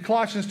at in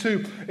Colossians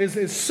 2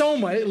 is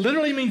soma. It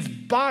literally means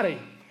body.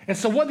 And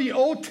so what the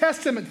Old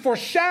Testament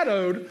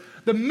foreshadowed,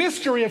 the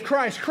mystery of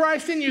Christ,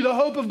 Christ in you, the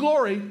hope of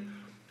glory,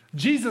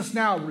 Jesus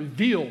now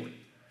revealed.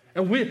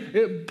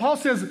 And Paul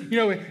says,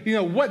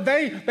 what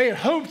they had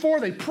hoped for,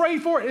 they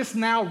prayed for, it's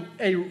now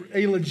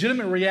a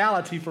legitimate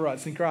reality for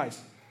us in Christ.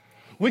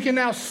 We can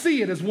now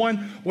see it as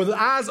one with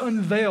eyes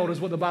unveiled, is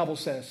what the Bible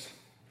says.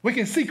 We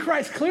can see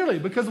Christ clearly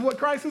because of what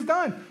Christ has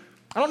done.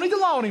 I don't need the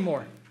law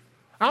anymore.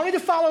 I don't need to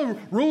follow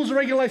rules and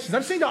regulations. I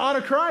just need to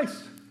honor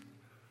Christ.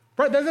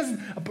 Right?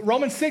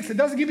 Romans 6, it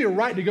doesn't give you a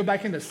right to go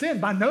back into sin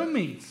by no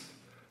means.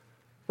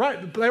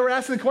 Right? They were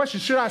asking the question,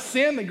 should I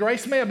sin that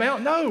grace may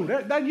abound? No,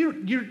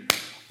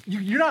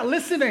 you're not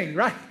listening,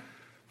 right?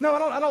 No,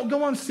 I don't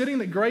go on sinning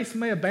that grace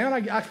may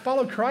abound. I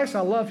follow Christ. I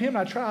love him.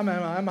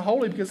 I'm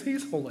holy because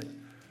he's holy.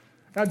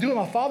 And I do what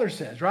my Father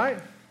says, right?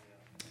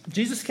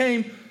 Jesus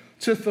came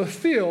to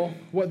fulfill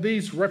what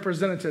these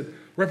represented.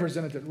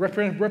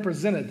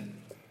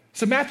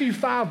 So Matthew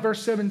 5,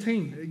 verse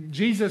 17,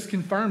 Jesus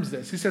confirms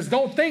this. He says,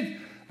 don't think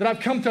that I've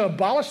come to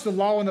abolish the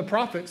law and the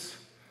prophets.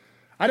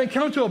 I didn't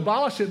come to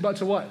abolish it, but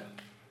to what?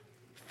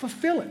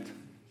 Fulfill it.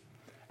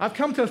 I've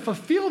come to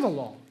fulfill the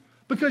law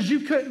because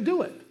you couldn't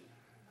do it.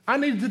 I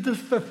needed to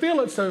fulfill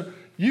it so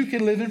you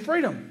can live in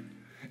freedom.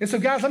 And so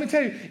guys, let me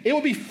tell you, it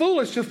would be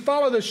foolish to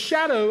follow the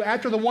shadow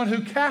after the one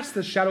who casts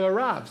the shadow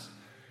arrives.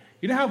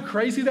 You know how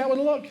crazy that would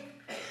look?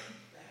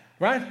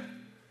 Right?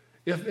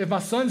 If my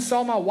son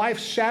saw my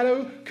wife's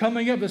shadow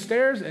coming up the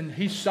stairs and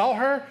he saw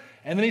her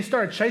and then he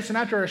started chasing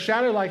after her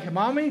shadow like,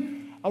 mommy,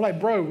 I'm like,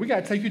 bro, we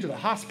got to take you to the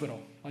hospital.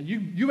 Like,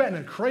 you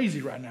acting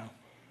crazy right now.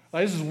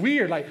 Like, this is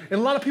weird. Like, and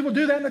a lot of people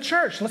do that in the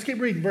church. Let's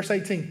keep reading. Verse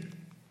 18.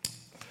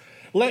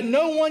 Let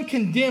no one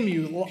condemn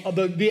you.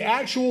 The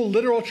actual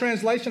literal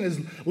translation is,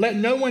 let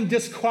no one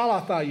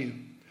disqualify you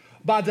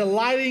by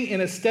delighting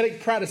in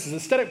aesthetic practices.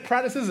 Aesthetic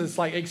practices is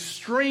like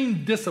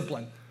extreme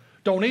discipline.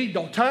 Don't eat,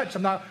 don't touch.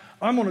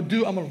 I'm going to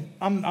do it. I'm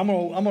going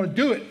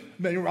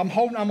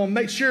to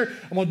make sure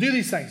I'm going to do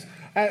these things.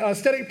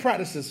 Aesthetic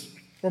practices.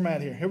 Where am I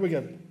at here? Here we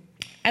go.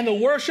 And the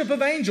worship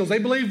of angels. They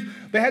believed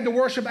they had to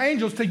worship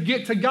angels to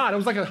get to God. It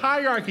was like a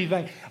hierarchy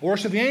thing.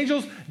 Worship the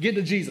angels, get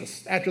to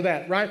Jesus after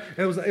that, right?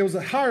 It was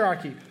a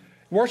hierarchy.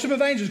 Worship of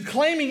angels,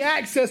 claiming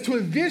access to a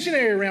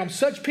visionary realm.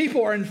 Such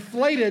people are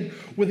inflated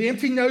with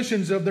empty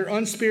notions of their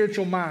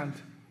unspiritual mind.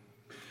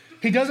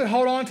 He doesn't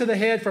hold on to the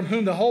head, from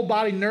whom the whole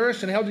body,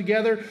 nourished and held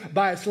together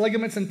by its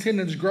ligaments and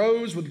tendons,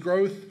 grows with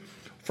growth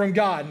from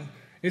God.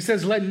 It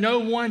says, let no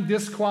one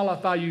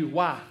disqualify you.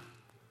 Why?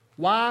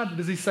 Why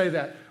does he say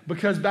that?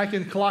 Because back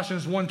in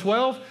Colossians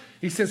 1:12,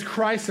 he says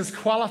Christ has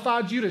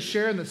qualified you to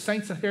share in the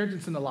saints'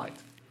 inheritance in the light.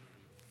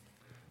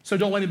 So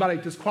don't let anybody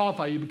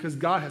disqualify you, because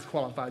God has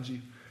qualified you.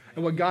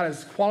 And what God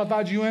has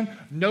qualified you in,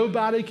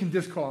 nobody can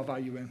disqualify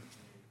you in.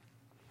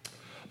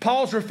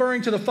 Paul's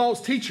referring to the false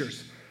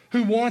teachers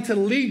who want to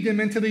lead them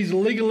into these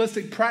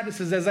legalistic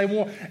practices as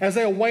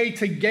a way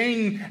to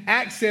gain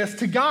access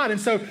to God.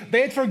 And so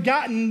they had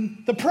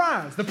forgotten the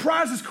prize. The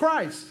prize is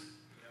Christ.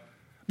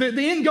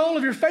 The end goal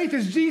of your faith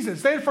is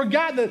Jesus. They had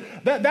forgotten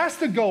that's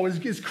the goal,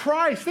 is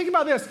Christ. Think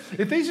about this.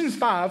 Ephesians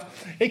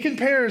 5, it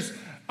compares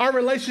our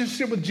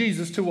relationship with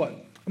Jesus to what?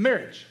 A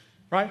marriage,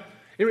 right?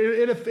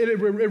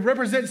 It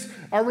represents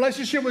our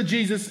relationship with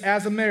Jesus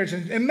as a marriage.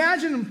 And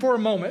imagine for a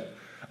moment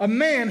a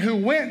man who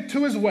went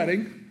to his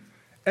wedding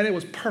and it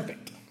was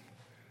perfect.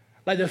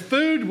 Like the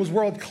food was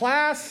world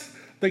class.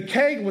 The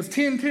cake was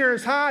 10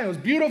 tiers high. It was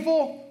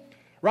beautiful,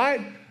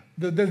 right?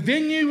 The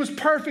venue was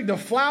perfect. The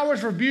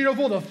flowers were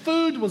beautiful. The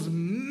food was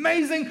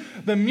amazing.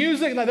 The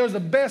music, like there was the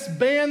best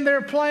band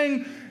there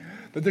playing.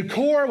 The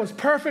decor was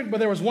perfect, but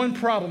there was one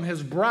problem.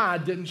 His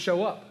bride didn't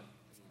show up.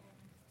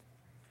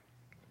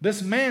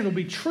 This man will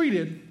be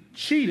cheated.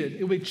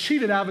 He'll be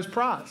cheated out of his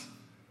prize.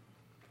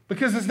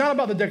 Because it's not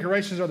about the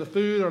decorations or the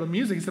food or the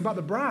music. It's about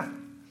the bride.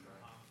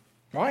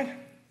 Right?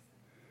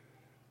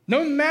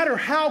 No matter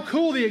how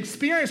cool the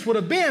experience would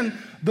have been,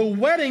 the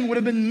wedding would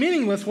have been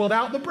meaningless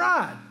without the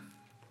bride.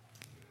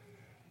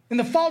 And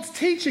the false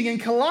teaching in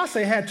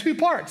Colossae had two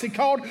parts. It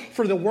called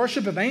for the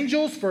worship of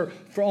angels for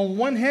on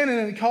one hand, and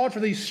then it called for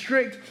these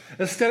strict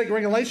aesthetic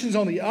regulations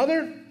on the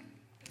other.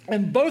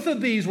 And both of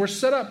these were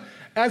set up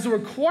as a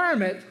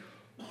requirement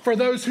for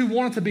those who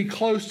wanted to be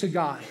close to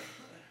God.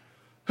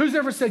 Who's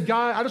ever said,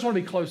 God, I just want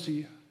to be close to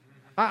you.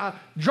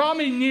 Draw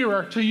me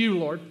nearer to you,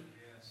 Lord.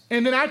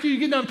 And then after you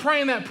get done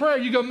praying that prayer,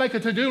 you go make a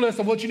to-do list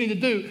of what you need to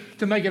do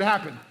to make it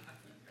happen.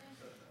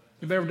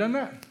 You've ever done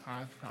that?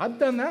 I've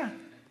done that.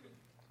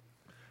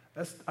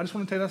 I just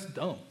want to tell you that's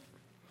dumb.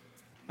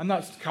 I'm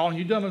not calling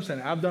you dumb. I'm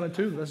saying I've done it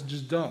too. That's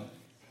just dumb.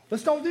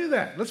 Let's don't do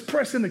that. Let's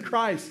press into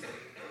Christ.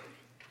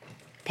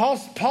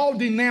 Paul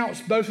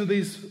denounced both of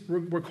these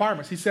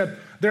requirements. He said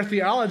their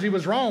theology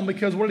was wrong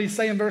because what did he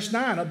say in verse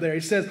 9 up there?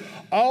 He says,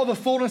 all the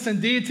fullness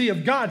and deity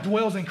of God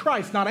dwells in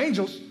Christ, not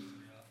angels.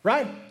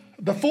 Right?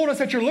 The fullness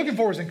that you're looking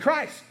for is in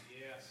Christ.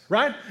 Yes.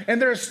 Right? And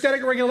their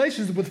aesthetic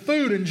regulations with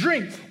food and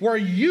drink were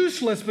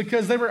useless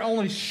because they were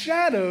only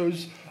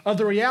shadows of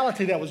the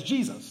reality that was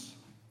Jesus.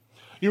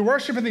 You're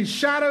worshiping these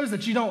shadows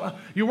that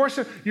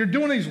you're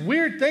doing these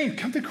weird things.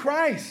 Come to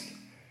Christ.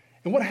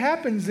 And what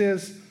happens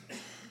is,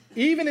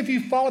 even if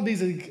you follow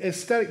these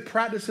aesthetic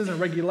practices and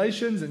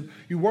regulations and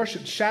you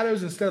worship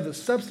shadows instead of the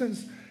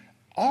substance,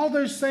 all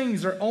those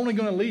things are only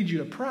going to lead you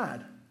to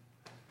pride.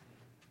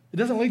 It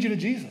doesn't lead you to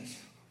Jesus.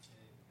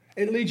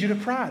 It leads you to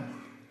pride.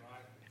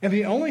 And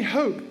the only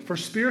hope for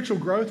spiritual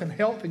growth and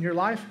health in your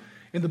life,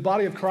 in the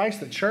body of Christ,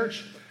 the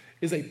church,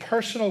 is a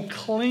personal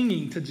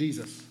clinging to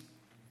Jesus.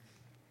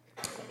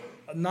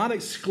 Not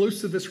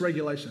exclusivist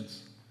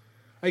regulations.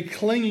 A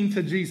clinging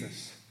to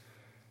Jesus.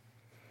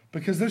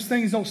 Because those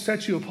things don't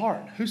set you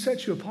apart. Who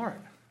sets you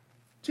apart?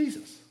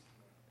 Jesus.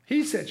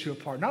 He sets you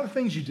apart, not the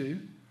things you do.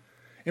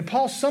 And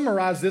Paul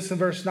summarized this in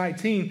verse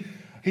 19.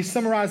 He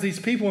summarized these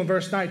people in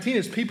verse 19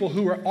 as people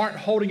who aren't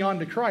holding on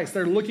to Christ.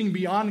 They're looking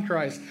beyond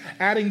Christ,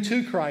 adding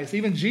to Christ.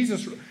 Even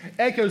Jesus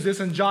echoes this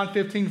in John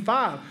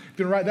 15:5. If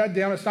you can write that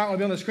down, it's not going to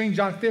be on the screen.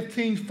 John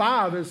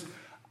 15:5 is,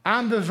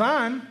 I'm the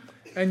vine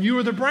and you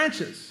are the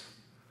branches.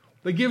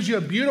 That gives you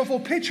a beautiful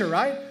picture,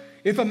 right?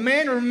 If a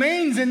man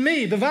remains in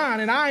me, the vine,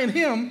 and I in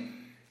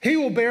him, he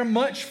will bear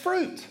much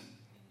fruit.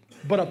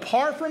 But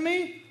apart from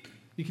me,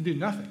 you can do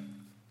nothing.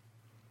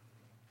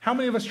 How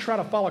many of us try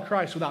to follow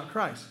Christ without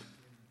Christ?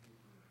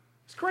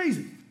 It's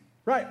crazy,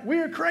 right? We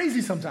are crazy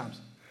sometimes.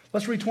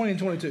 Let's read 20 and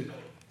 22.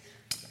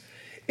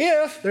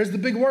 If, there's the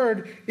big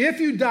word,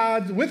 if you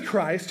died with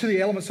Christ to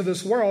the elements of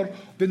this world,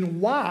 then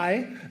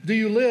why do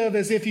you live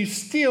as if you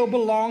still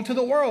belong to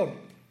the world?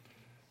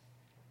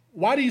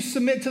 Why do you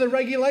submit to the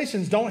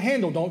regulations? Don't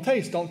handle, don't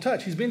taste, don't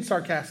touch. He's being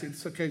sarcastic.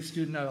 It's okay,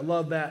 student. I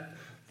love that.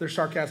 There's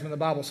sarcasm in the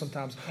Bible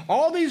sometimes.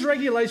 All these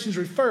regulations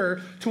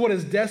refer to what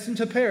is destined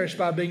to perish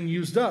by being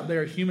used up. They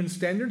are human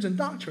standards and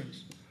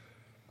doctrines.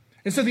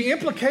 And so the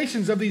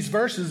implications of these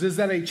verses is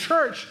that a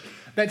church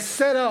that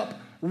set up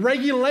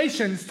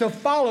regulations to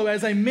follow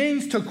as a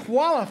means to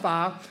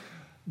qualify,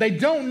 they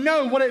don't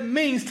know what it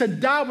means to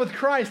die with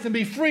Christ and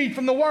be freed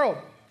from the world.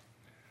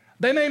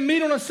 They may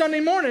meet on a Sunday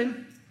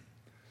morning,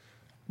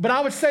 but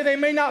I would say they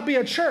may not be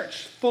a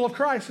church full of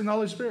Christ and the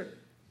Holy Spirit.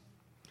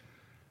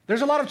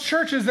 There's a lot of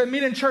churches that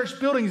meet in church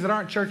buildings that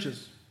aren't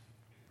churches.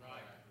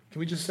 Can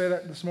we just say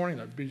that this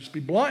morning? Just be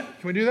blunt.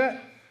 Can we do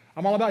that?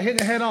 I'm all about hitting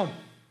it head on.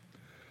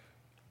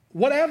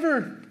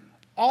 Wherever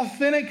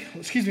authentic,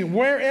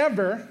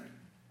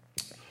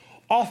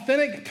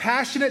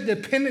 passionate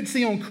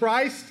dependency on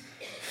Christ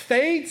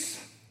fades,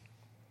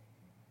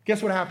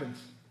 guess what happens?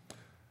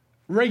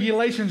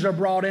 Regulations are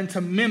brought in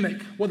to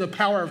mimic what the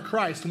power of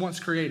Christ once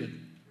created.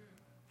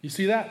 You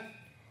see that?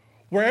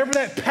 Wherever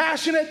that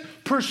passionate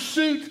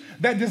pursuit,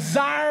 that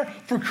desire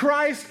for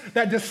Christ,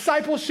 that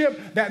discipleship,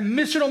 that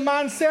missional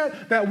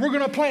mindset, that we're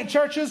going to plant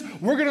churches,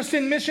 we're going to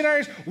send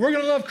missionaries, we're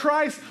going to love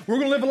Christ, we're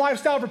going to live a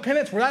lifestyle of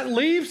repentance, where that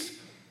leaves,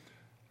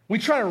 we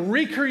try to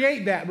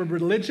recreate that with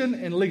religion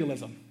and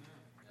legalism.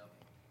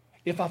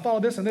 If I follow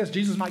this and this,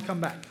 Jesus might come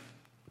back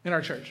in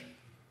our church.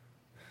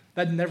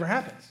 That never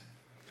happens.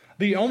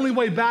 The only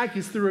way back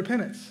is through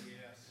repentance.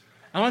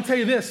 I want to tell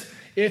you this.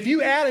 If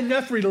you add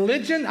enough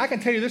religion, I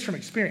can tell you this from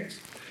experience.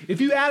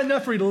 If you add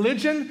enough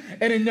religion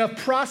and enough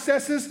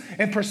processes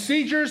and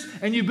procedures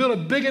and you build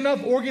a big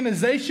enough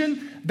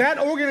organization, that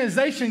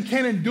organization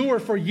can endure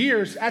for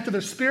years after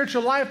the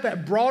spiritual life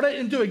that brought it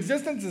into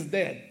existence is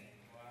dead.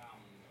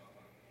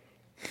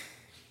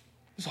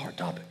 It's a hard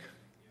topic.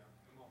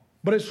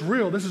 But it's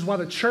real. This is why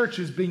the church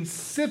is being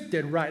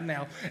sifted right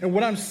now. And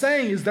what I'm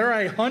saying is there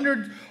are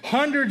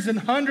hundreds and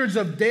hundreds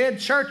of dead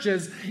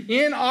churches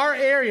in our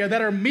area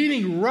that are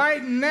meeting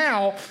right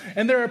now.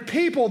 And there are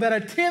people that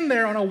attend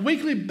there on a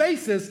weekly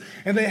basis,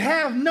 and they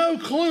have no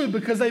clue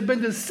because they've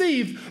been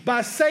deceived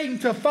by Satan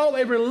to follow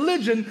a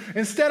religion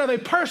instead of a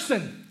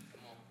person.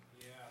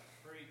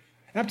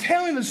 And I'm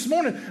telling you this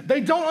morning,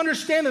 they don't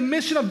understand the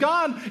mission of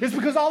God. It's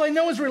because all they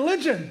know is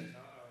religion.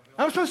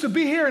 I'm supposed to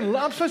be here and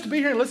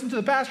listen to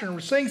the pastor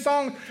and sing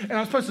songs, and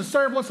I'm supposed to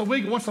serve once a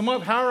week, once a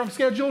month, however I'm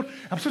scheduled.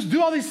 I'm supposed to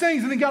do all these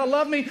things, and then God will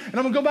love me, and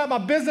I'm going to go about my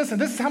business, and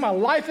this is how my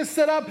life is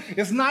set up.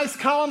 It's nice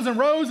columns and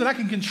rows, and I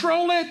can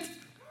control it.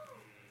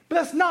 But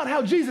that's not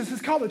how Jesus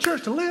has called the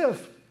church to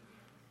live.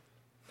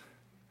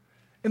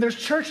 And there's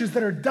churches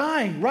that are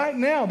dying right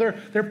now.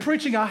 They're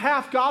preaching a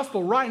half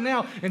gospel right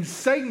now, and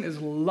Satan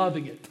is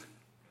loving it.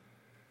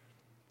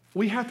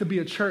 We have to be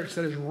a church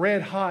that is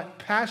red hot,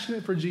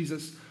 passionate for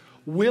Jesus,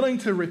 willing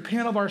to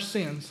repent of our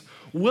sins,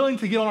 willing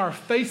to get on our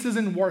faces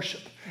in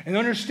worship, and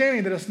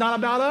understanding that it's not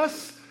about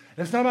us,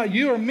 it's not about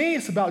you or me,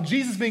 it's about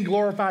Jesus being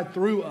glorified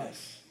through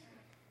us.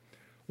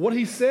 What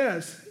he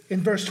says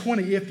in verse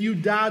 20, if you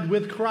died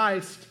with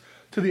Christ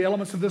to the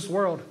elements of this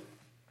world.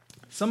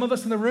 Some of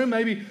us in the room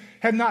maybe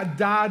have not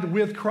died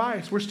with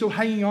Christ. We're still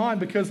hanging on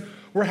because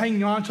we're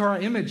hanging on to our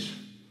image.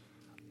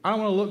 I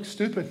don't want to look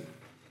stupid.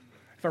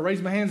 If I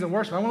raise my hands in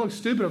worship, I don't want to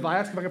look stupid if I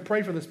ask if I can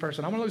pray for this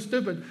person. I don't want to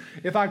look stupid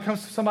if I come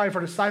to somebody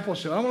for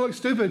discipleship. I don't want to look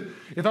stupid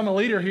if I'm a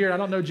leader here and I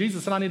don't know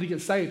Jesus and I need to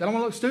get saved. I don't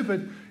want to look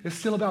stupid. It's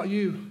still about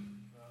you.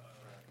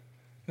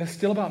 And it's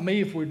still about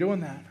me if we're doing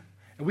that.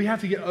 And we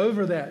have to get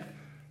over that.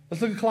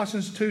 Let's look at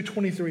Colossians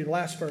 2:23, the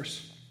last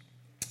verse.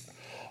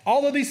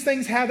 All of these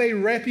things have a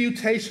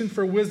reputation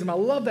for wisdom. I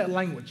love that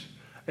language.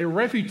 A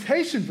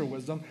reputation for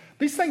wisdom.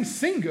 These things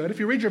seem good. If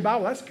you read your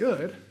Bible, that's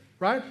good,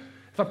 right?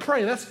 If I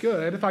pray, that's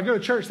good. If I go to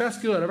church, that's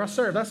good. If I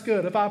serve, that's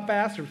good. If I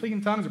fast or speak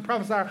in tongues or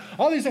prophesy,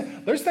 all these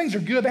things, those things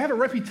are good. They have a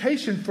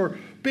reputation for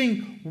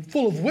being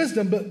full of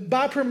wisdom, but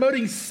by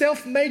promoting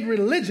self-made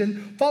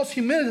religion, false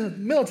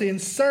humility,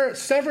 and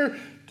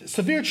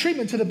severe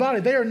treatment to the body,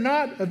 they are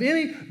not of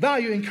any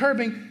value in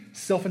curbing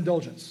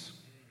self-indulgence.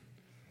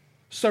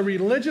 So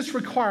religious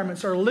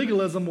requirements or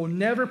legalism will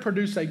never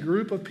produce a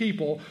group of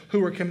people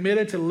who are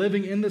committed to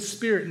living in the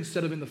spirit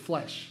instead of in the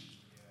flesh.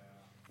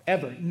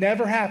 Ever.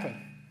 Never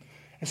happen.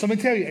 And so let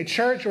me tell you, a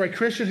church or a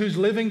Christian who's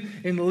living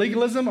in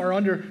legalism or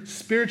under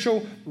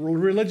spiritual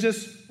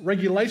religious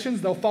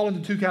regulations, they'll fall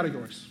into two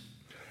categories.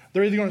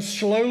 They're either going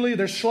to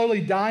they're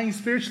slowly dying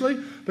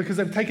spiritually because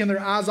they've taken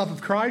their eyes off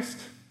of Christ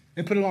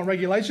and put it on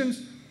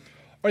regulations,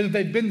 or that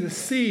they've been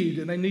deceived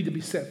and they need to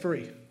be set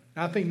free.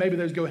 And I think maybe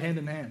those go hand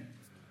in hand.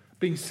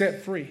 Being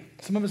set free.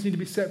 Some of us need to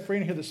be set free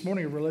in here this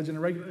morning of religion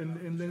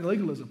and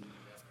legalism.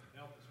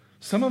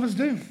 Some of us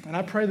do. And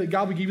I pray that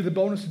God would give you the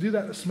boldness to do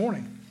that this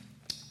morning.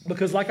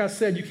 Because like I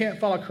said, you can't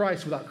follow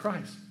Christ without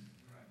Christ.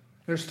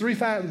 There's three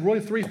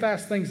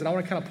fast things that I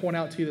want to kind of point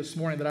out to you this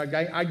morning that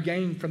I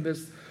gained from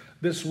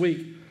this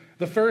week.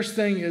 The first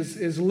thing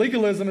is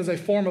legalism is a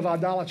form of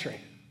idolatry.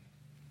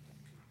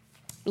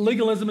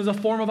 Legalism is a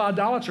form of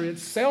idolatry.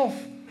 It's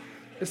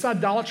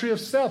idolatry of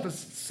self. It's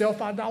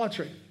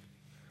self-idolatry.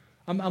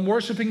 I'm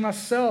worshiping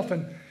myself,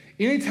 and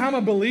anytime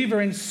a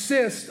believer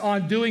insists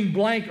on doing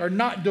blank or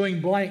not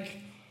doing blank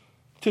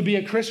to be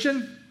a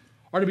Christian,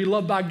 or to be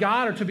loved by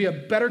God, or to be a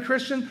better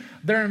Christian,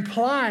 they're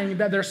implying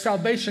that their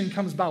salvation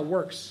comes by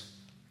works.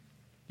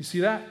 You see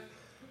that?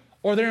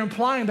 Or they're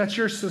implying that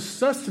your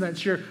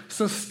sustenance, your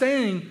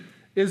sustaining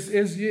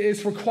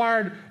is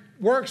required,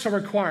 works are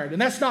required.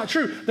 And that's not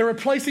true. They're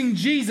replacing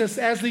Jesus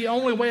as the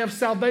only way of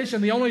salvation,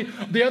 the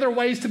other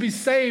ways to be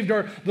saved,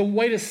 or the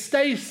way to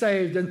stay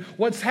saved. And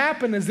what's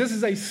happened is this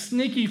is a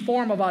sneaky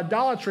form of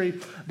idolatry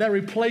that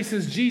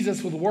replaces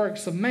Jesus with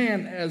works of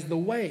man as the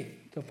way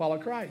to follow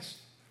Christ.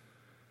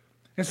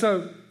 And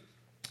so,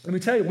 let me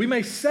tell you, we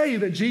may say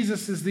that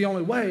Jesus is the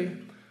only way,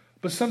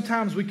 but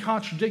sometimes we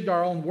contradict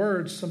our own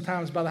words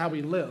sometimes by how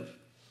we live,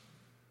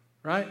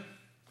 right?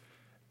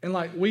 And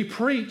like we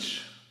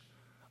preach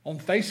on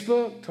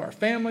Facebook to our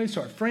families,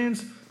 to our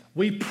friends,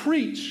 we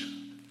preach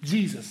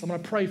Jesus. I'm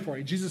going to pray for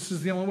you. Jesus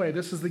is the only way.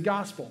 This is the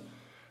gospel.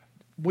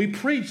 We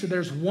preach that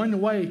there's one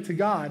way to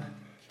God,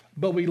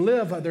 but we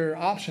live like their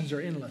options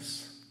are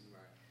endless,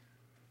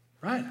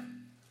 right?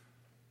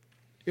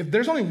 If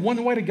there's only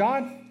one way to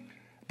God,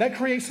 that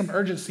creates some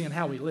urgency in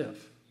how we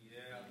live.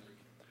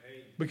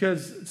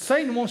 Because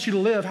Satan wants you to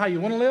live how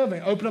you want to live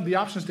and open up the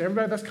options to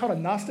everybody. That's called a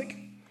Gnostic.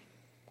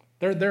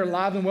 They're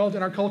alive and well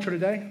in our culture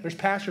today. There's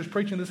pastors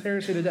preaching this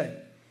heresy today.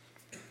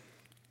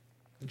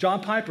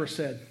 John Piper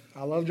said,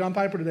 I love John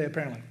Piper today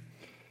apparently.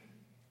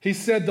 He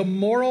said, the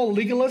moral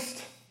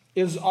legalist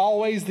is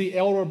always the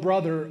elder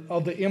brother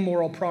of the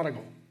immoral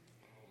prodigal.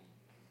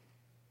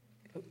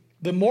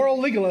 The moral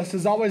legalist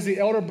is always the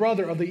elder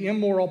brother of the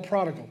immoral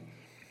prodigal.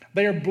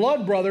 They are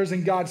blood brothers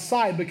in God's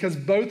sight because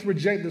both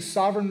reject the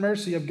sovereign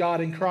mercy of God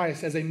in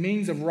Christ as a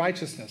means of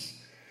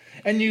righteousness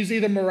and use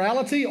either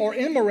morality or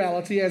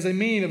immorality as a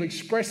means of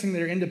expressing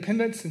their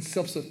independence and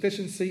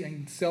self-sufficiency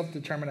and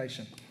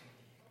self-determination.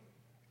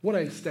 What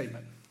a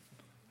statement.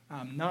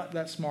 I'm not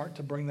that smart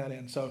to bring that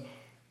in. So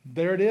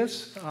there it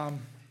is.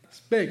 It's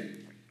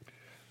big.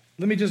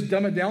 Let me just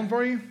dumb it down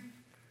for you.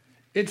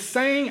 It's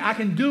saying I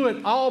can do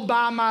it all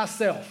by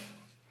myself.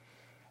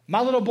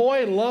 My little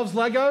boy loves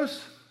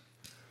Legos.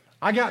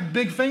 I got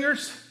big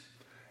fingers,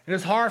 and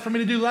it's hard for me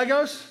to do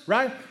Legos,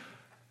 right?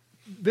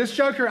 This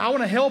joker, I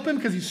want to help him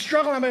because he's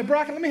struggling. I'm like,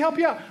 Bracken, let me help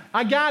you out.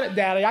 I got it,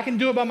 Daddy. I can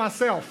do it by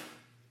myself,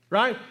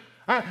 right?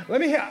 All right,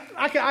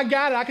 I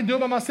got it. I can do it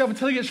by myself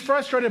until he gets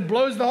frustrated,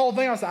 blows the whole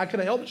thing. I say, I could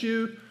have helped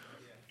you.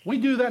 We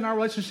do that in our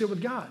relationship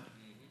with God.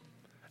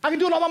 I can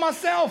do it all by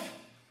myself.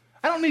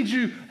 I don't need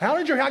you. I don't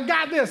need your help. I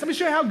got this. Let me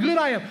show you how good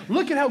I am.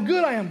 Look at how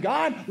good I am,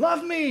 God.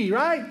 Love me,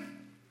 right?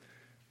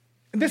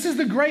 And this is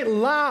the great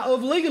lie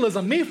of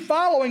legalism. Me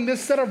following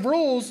this set of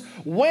rules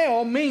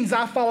well means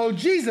I follow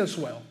Jesus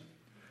well.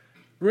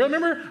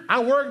 Remember,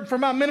 I work for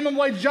my minimum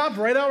wage job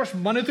for 8 hours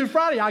Monday through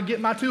Friday. I get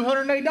my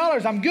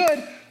 $208. I'm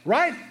good,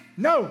 right?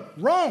 No,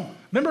 wrong.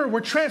 Remember,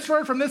 we're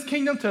transferred from this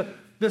kingdom to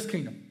this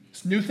kingdom.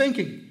 It's new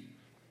thinking.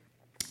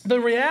 The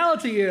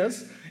reality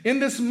is, in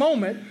this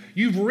moment,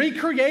 you've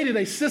recreated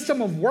a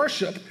system of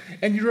worship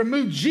and you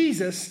removed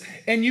Jesus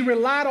and you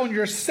relied on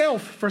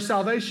yourself for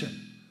salvation.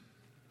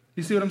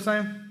 You see what I'm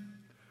saying?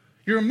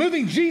 You're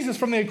removing Jesus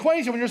from the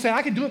equation when you're saying,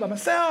 I can do it by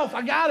myself.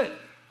 I got it.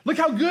 Look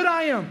how good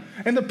I am.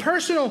 And the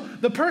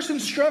person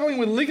struggling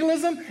with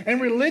legalism and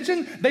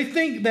religion, they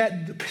think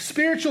that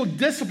spiritual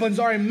disciplines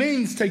are a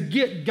means to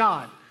get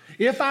God.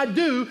 If I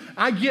do,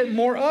 I get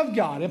more of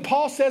God. And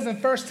Paul says in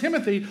 1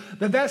 Timothy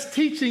that that's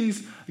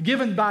teachings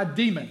given by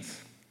demons.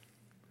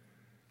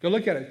 Go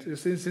look at it.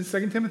 It's in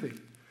 2 Timothy.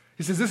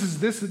 He says this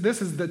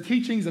is the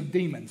teachings of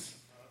demons.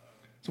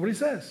 That's what he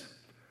says.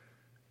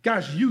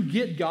 Guys, you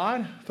get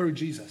God through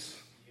Jesus.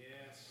 Yes.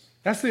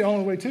 That's the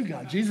only way to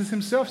God. Jesus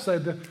himself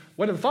said, the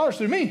way to the Father's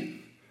through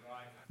me. Right.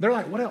 They're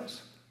like, what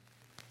else?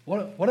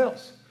 What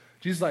else?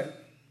 Jesus is like,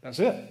 that's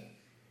it.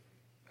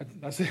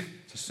 That's it.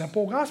 It's a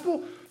simple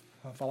gospel.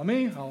 Follow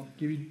me. I'll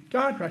give you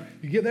God. Right?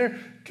 You get there,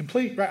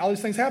 complete. Right? All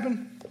these things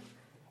happen.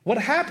 What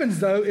happens,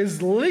 though,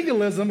 is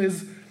legalism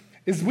is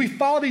we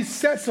follow these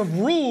sets of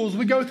rules.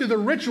 We go through the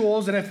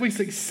rituals, and if we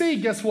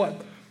succeed, guess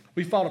what?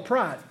 We fall to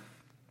pride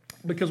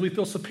because we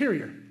feel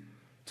superior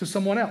to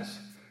someone else.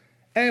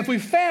 And if we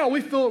fail,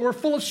 we're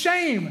full of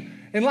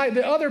shame, and like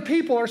the other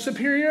people are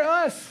superior to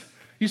us.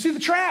 You see the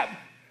trap.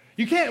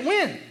 You can't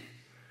win.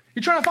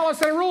 You're trying to follow a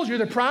set of rules.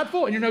 You're either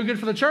prideful and you're no good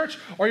for the church,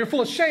 or you're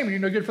full of shame and you're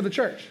no good for the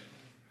church.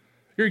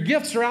 Your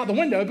gifts are out the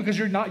window because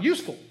you're not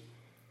useful.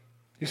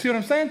 You see what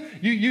I'm saying?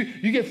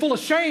 You get full of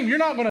shame, you're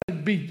not going to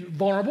be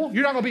vulnerable.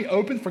 You're not going to be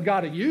open for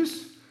God to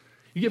use.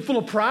 You get full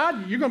of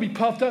pride, you're going to be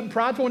puffed up and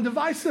prideful and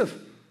divisive.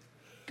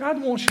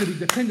 God wants you to be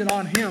dependent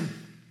on him.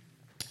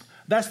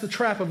 That's the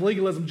trap of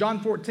legalism.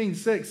 John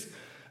 14:6.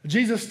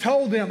 Jesus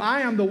told them,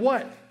 I am the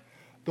what?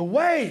 The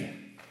way,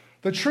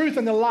 the truth,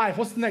 and the life.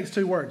 What's the next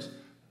two words?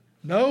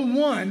 No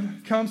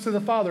one comes to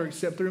the Father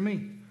except through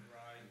me.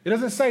 It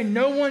doesn't say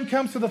no one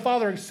comes to the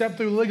Father except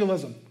through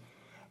legalism.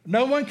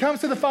 No one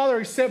comes to the Father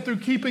except through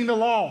keeping the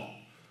law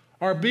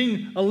or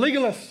being a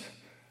legalist.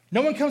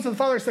 No one comes to the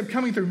Father except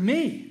coming through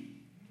me.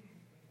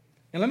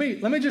 And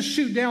let me just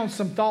shoot down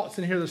some thoughts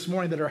in here this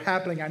morning that are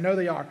happening. I know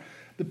they are.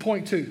 The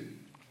point two.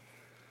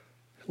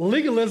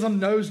 Legalism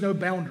knows no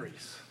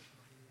boundaries.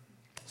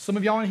 Some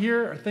of y'all in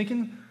here are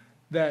thinking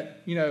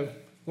that,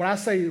 when I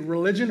say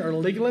religion or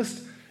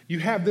legalist, you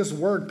have this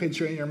word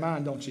picture in your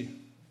mind, don't you?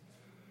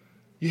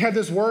 You have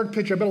this word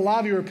picture, but a lot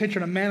of you are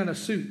picturing a man in a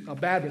suit, a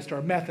Baptist or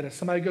a Methodist.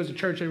 Somebody goes to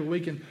church every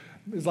week and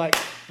is like,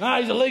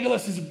 he's a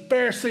legalist, he's a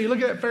Pharisee.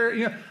 Look at that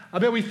Pharisee. I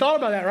bet we thought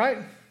about that, right?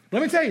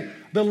 Let me tell you,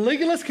 the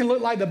legalist can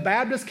look like the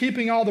Baptist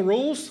keeping all the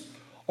rules,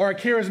 or a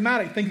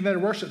charismatic thinking that a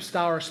worship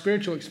style or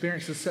spiritual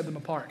experiences set them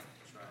apart.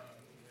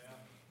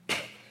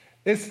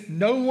 It's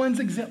no one's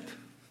exempt.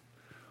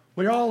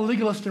 We're all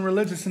legalists and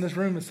religious in this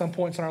room at some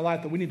points in our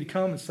life, but we need to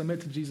come and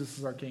submit to Jesus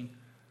as our King.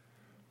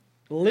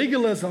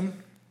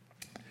 Legalism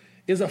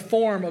is a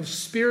form of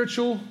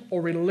spiritual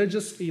or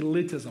religious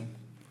elitism.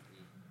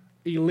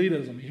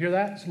 Elitism. You hear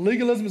that?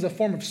 Legalism is a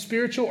form of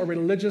spiritual or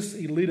religious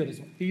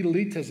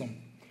elitism.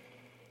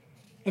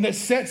 And it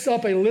sets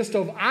up a list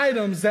of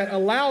items that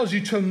allows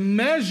you to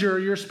measure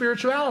your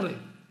spirituality.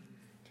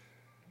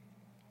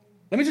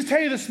 Let me just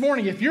tell you this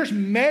morning, if you're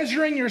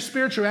measuring your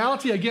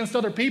spirituality against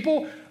other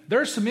people,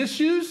 there's some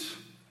issues,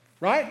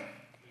 right?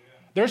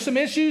 There's some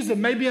issues that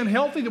may be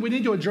unhealthy that we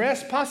need to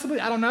address,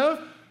 possibly. I don't know.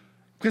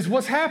 Because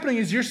what's happening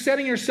is you're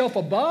setting yourself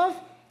above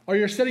or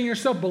you're setting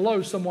yourself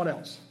below someone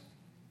else.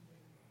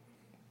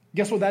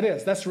 Guess what that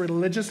is? That's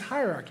really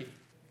hierarchy.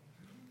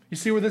 You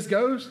see where this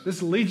goes?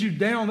 This leads you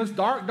down this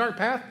dark, dark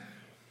path.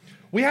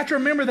 We have to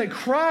remember that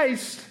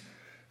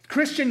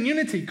Christian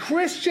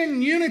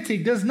unity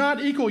does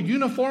not equal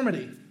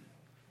uniformity.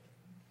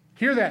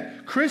 Hear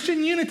that.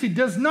 Christian unity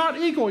does not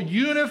equal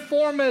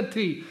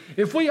uniformity.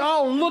 If we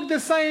all look the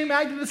same,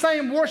 acted the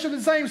same, worshiped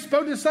the same,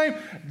 spoke the same,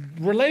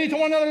 related to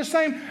one another the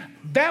same,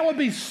 that would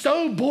be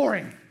so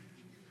boring.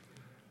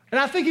 And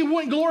I think it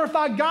wouldn't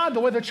glorify God the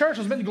way the church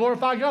was meant to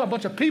glorify God. A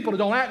bunch of people that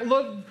don't act,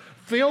 look,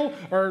 feel,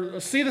 or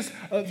see this,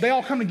 they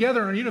all come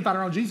together and are unified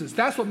around Jesus.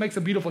 That's what makes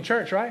a beautiful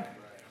church, right?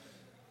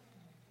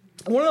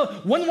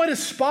 One way to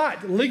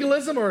spot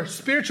legalism or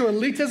spiritual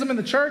elitism in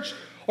the church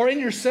or in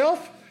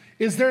yourself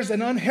is there's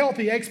an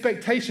unhealthy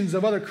expectations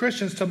of other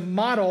Christians to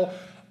model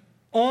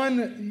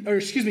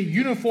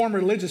uniform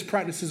religious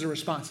practices or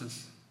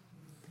responses.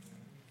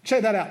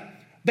 Check that out.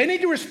 They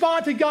need to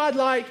respond to God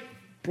like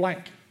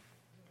blank.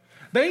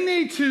 They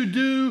need to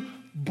do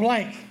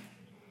blank.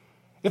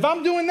 If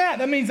I'm doing that,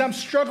 that means I'm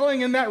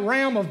struggling in that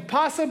realm of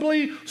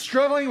possibly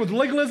struggling with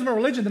legalism or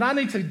religion that I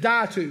need to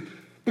die to.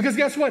 Because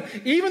guess what?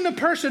 Even the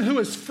person who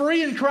is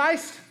free in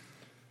Christ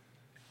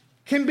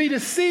can be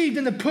deceived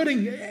into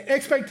putting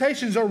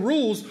expectations or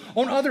rules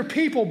on other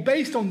people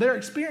based on their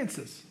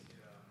experiences.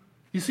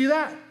 You see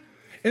that?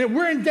 And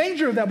we're in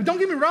danger of that. But don't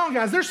get me wrong,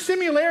 guys. There's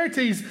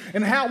similarities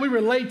in how we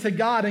relate to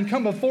God and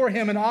come before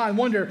him in awe and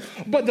wonder.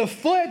 But the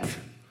foot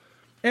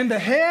and the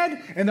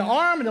head and the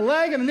arm and the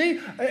leg and the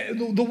knee,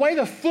 the way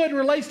the foot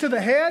relates to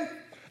the head,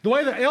 the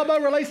way the elbow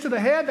relates to the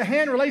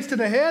hand relates to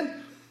the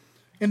head,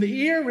 and the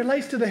ear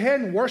relates to the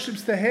head and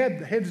worships the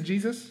head's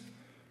Jesus,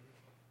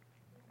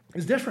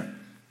 is different.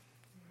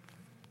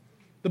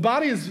 The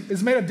body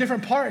is made of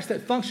different parts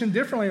that function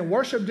differently and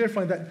worship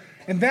differently.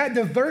 And that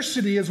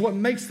diversity is what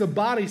makes the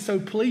body so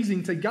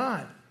pleasing to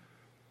God.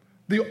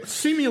 The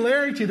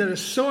similarity that is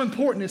so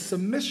important is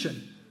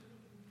submission.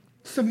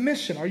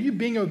 Submission. Are you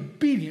being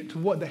obedient to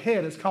what the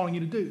head is calling you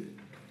to do?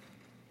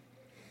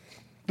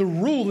 The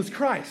rule is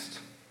Christ.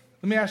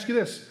 Let me ask you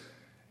this.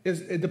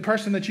 Is the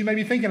person that you may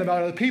be thinking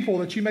about, or the people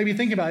that you may be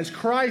thinking about, is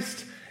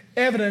Christ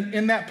evident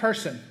in that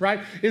person, right?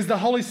 Is the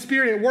Holy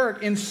Spirit at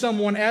work in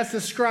someone as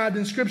described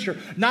in Scripture?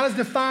 Not as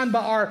defined by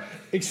our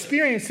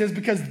experiences,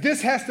 because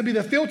this has to be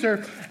the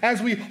filter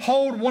as we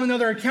hold one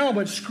another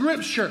accountable. It's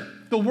Scripture,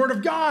 the Word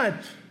of God.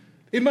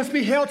 It must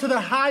be held to the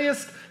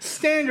highest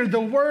standard. The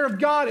Word of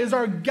God is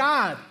our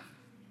God.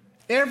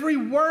 Every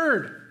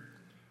word.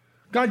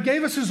 God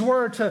gave us His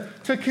Word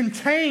to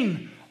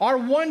contain our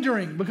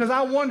wondering, because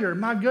I wonder,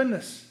 my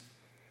goodness.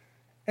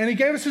 And He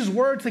gave us His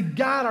Word to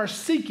guide our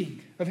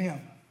seeking of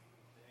Him.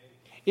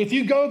 If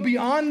you go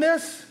beyond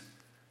this,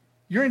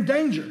 you're in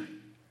danger.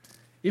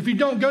 If you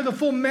don't go the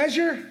full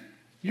measure,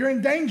 you're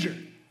in danger.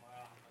 Wow,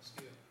 that's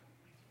good.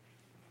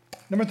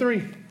 Number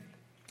 3,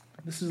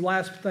 this is the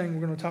last thing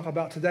we're going to talk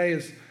about today,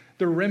 is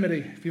the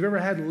remedy. If you've ever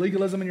had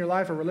legalism in your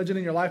life or religion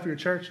in your life or your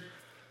church,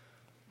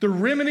 the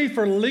remedy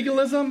for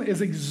legalism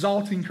is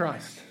exalting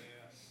Christ.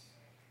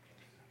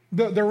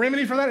 The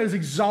remedy for that is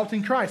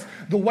exalting Christ.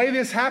 The way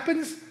this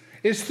happens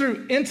is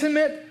through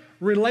intimate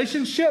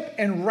relationship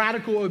and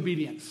radical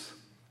obedience.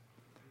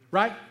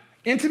 Right?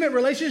 Intimate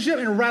relationship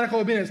and radical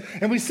obedience.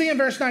 And we see in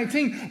verse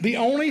 19, the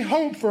only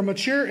hope for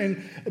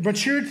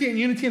maturity and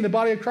unity in the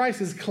body of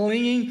Christ is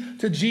clinging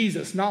to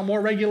Jesus, not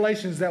more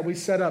regulations that we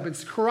set up.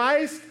 It's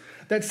Christ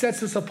that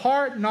sets us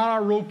apart, not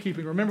our rule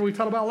keeping. Remember we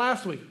talked about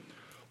last week.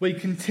 We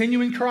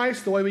continue in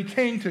Christ the way we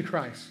came to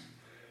Christ.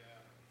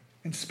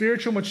 And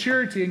spiritual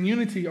maturity and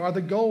unity are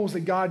the goals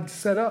that God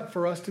set up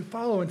for us to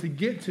follow and to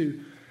get to.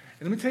 And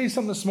let me tell you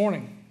something this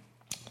morning.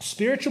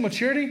 Spiritual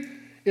maturity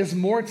is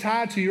more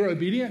tied to your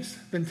obedience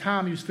than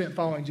time you spent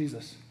following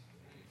Jesus.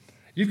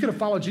 You could have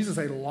followed Jesus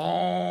a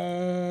long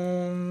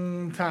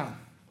time.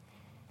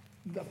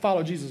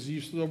 Follow Jesus,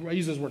 I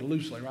use this word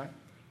loosely, right?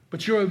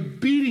 But your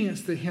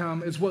obedience to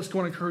Him is what's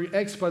going to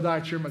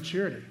expedite your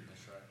maturity.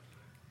 That's right.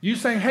 You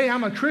saying, hey,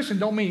 I'm a Christian,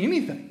 don't mean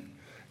anything.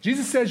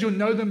 Jesus says you'll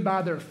know them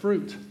by their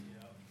fruit.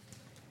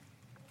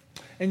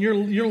 And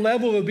your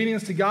level of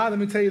obedience to God, let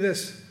me tell you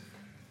this,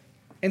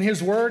 and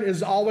His Word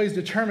is always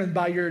determined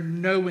by your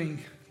knowing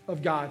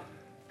of God.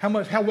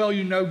 How well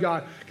you know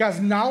God. Guys,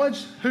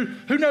 knowledge,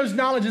 who knows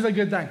knowledge is a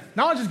good thing?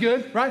 Knowledge is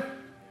good, right?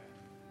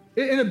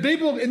 In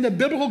the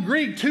biblical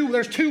Greek,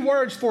 there's 2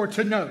 words for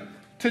to know.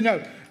 To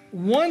know.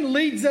 One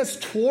leads us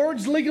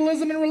towards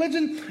legalism and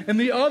religion, and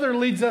the other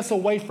leads us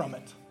away from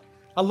it.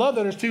 I love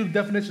that there's 2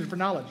 definitions for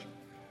knowledge.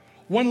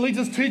 One leads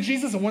us to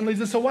Jesus, and one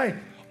leads us away.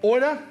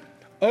 Oida,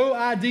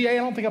 O-I-D-A, I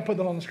don't think I put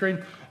that on the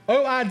screen.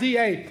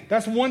 O-I-D-A,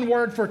 that's one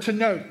word for to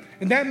know.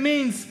 And that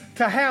means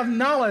to have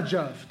knowledge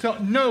of,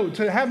 to know,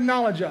 to have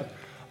knowledge of.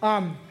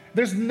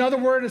 There's another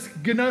word, it's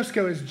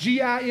gnosko, it's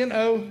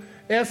G-I-N-O-S-K-O,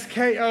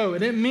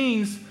 and it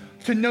means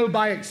to know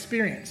by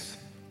experience.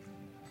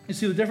 You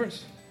see the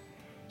difference?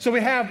 So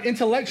we have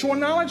intellectual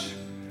knowledge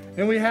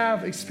and we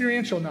have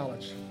experiential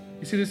knowledge.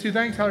 You see these 2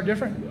 things, how they're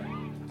different?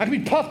 I can be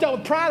puffed up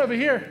with pride over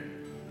here.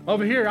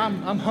 Over here,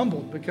 I'm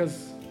humbled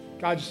because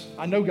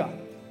I know God.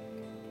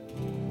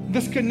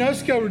 This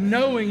gnosko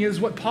knowing is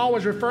what Paul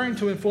was referring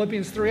to in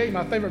Philippians 3:8,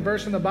 my favorite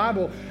verse in the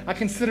Bible. I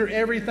consider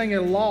everything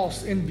a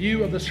loss in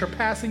view of the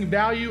surpassing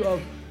value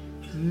of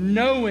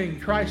knowing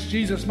Christ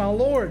Jesus, my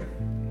Lord.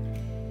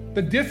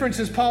 The difference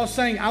is Paul's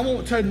saying, I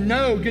want to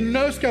know,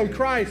 gnosko,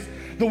 Christ.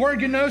 The word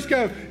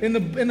gnosko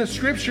in the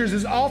scriptures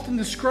is often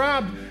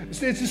described,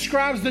 it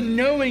describes the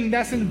knowing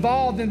that's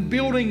involved in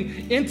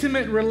building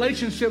intimate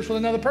relationships with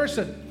another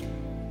person.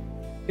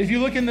 If you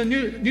look in the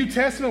New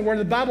Testament where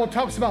the Bible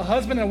talks about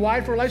husband and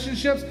wife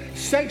relationships,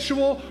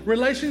 sexual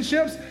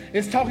relationships,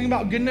 it's talking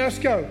about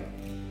gnosko.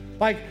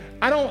 Like,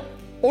 I don't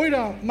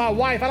oida my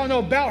wife. I don't know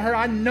about her.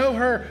 I know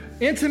her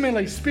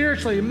intimately,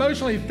 spiritually,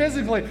 emotionally,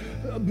 physically,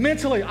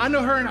 mentally. I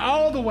know her in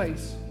all the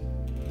ways.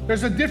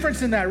 There's a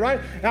difference in that, right?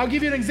 And I'll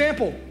give you an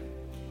example.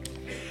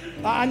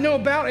 I know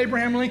about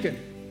Abraham Lincoln.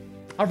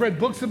 I've read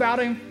books about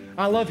him.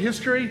 I love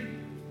history.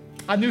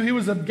 I knew he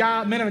was a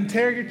guy, man of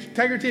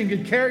integrity and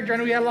good character. I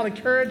knew he had a lot of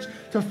courage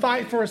to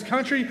fight for his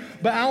country,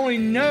 but I only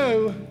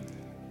know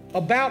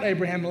about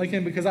Abraham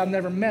Lincoln because I've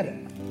never met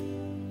him.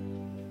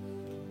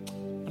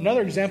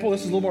 Another example,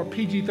 this is a little more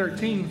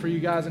PG-13 for you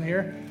guys in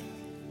here.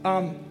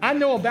 I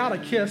know about a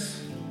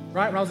kiss,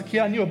 right? When I was a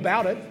kid, I knew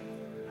about it.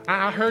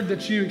 I heard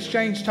that you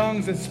exchange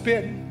tongues and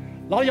spit. A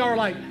lot of y'all are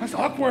like, that's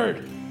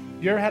awkward.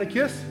 You ever had a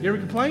kiss? You ever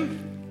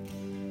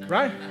complained?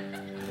 Right?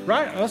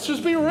 Right? Let's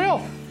just be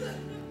real.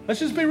 Let's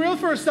just be real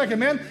for a second,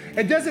 man.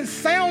 It doesn't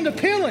sound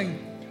appealing.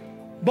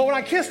 But when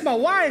I kissed my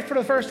wife for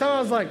the first time, I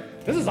was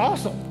like, this is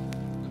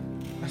awesome.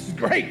 This is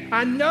great.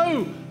 I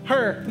know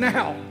her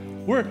now.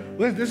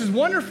 This is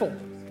wonderful.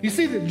 You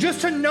see, that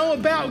just to know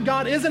about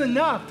God isn't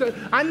enough.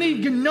 I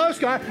need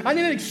gnosko. I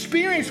need an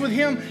experience with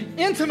him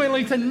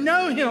intimately to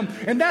know him.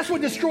 And that's what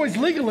destroys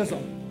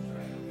legalism.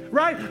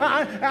 Right?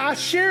 I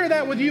share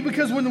that with you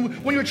because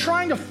when you're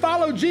trying to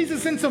follow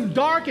Jesus in some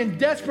dark and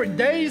desperate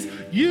days,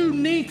 you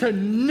need to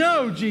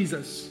know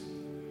Jesus.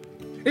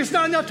 It's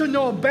not enough to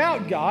know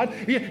about God.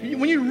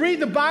 When you read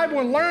the Bible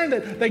and learn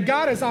that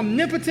God is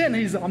omnipotent, and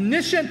he's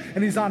omniscient,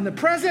 and he's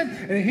omnipresent,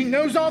 and he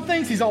knows all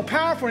things, he's all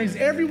powerful, and he's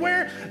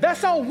everywhere,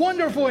 that's all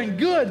wonderful and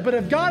good. But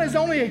if God is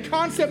only a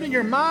concept in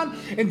your mind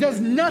and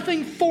does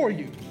nothing for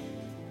you,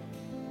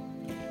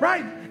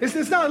 right?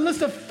 It's not a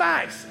list of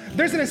facts.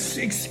 There's an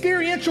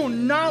experiential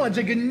knowledge,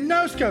 a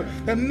gnosko,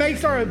 that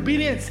makes our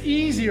obedience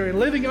easier and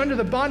living under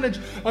the bondage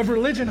of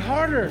religion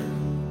harder.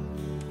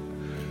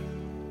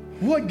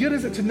 What good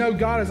is it to know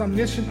God is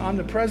omniscient,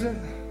 omnipresent,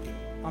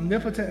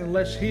 omnipotent,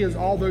 unless he is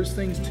all those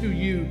things to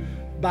you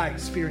by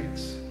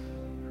experience,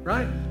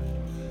 right?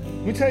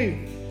 Let me tell you,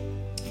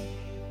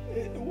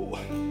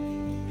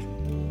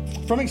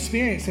 from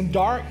experience in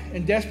dark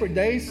and desperate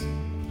days,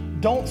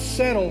 don't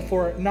settle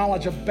for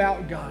knowledge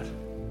about God.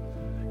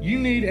 You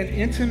need an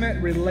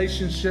intimate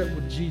relationship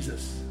with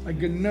Jesus, a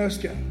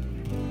gnosko.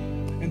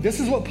 And this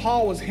is what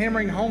Paul was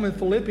hammering home in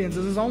Philippians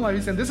in his own life.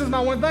 He said, this is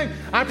my one thing.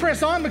 I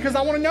press on because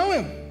I want to know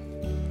him.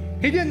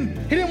 He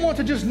didn't want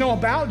to just know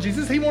about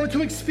Jesus. He wanted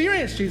to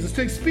experience Jesus,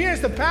 to experience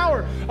the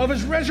power of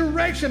his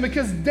resurrection,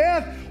 because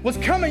death was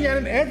coming at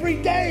him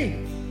every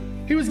day.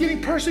 He was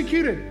getting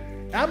persecuted.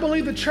 I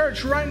believe the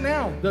church right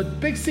now, the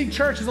Big C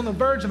church, is on the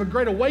verge of a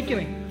great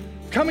awakening,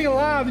 coming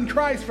alive in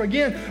Christ. For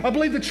again, I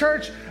believe the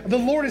church, the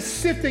Lord is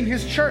sifting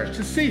his church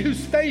to see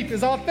whose faith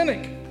is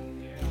authentic.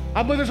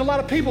 I believe there's a lot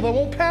of people that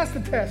won't pass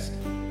the test.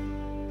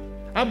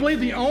 I believe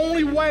the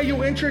only way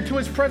you'll enter into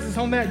his presence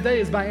on that day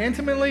is by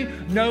intimately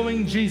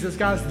knowing Jesus.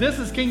 Guys, this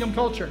is kingdom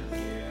culture.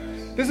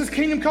 This is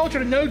kingdom culture,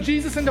 to know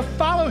Jesus and to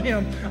follow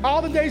him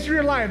all the days of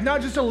your life, not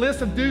just a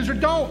list of do's or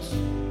don'ts.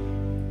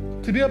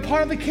 To be a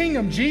part of the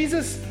kingdom,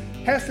 Jesus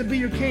has to be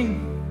your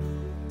king.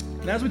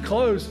 And as we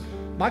close,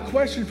 my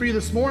question for you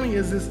this morning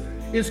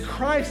is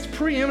Christ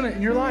preeminent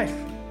in your life?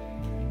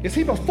 Is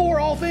he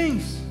before all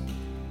things?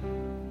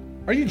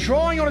 Are you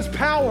drawing on his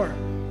power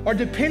or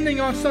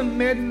depending on some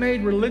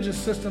man-made religious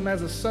system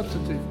as a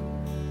substitute?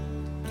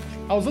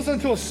 I was listening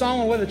to a song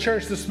on the way to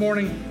church this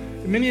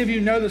morning. Many of you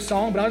know the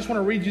song, but I just want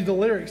to read you the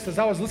lyrics. As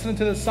I was listening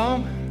to this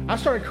song, I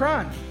started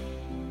crying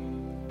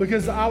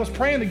because I was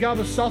praying that God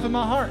would soften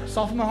my heart.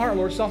 Soften my heart,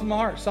 Lord, soften my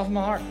heart, soften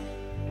my heart.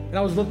 And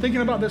I was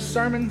thinking about this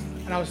sermon,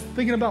 and I was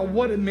thinking about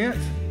what it meant.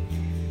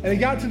 And it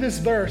got to this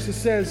verse. It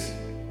says,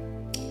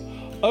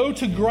 "Oh,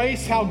 to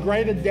grace, how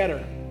great a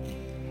debtor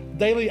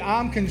daily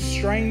I'm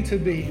constrained to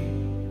be.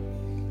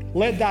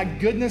 Let thy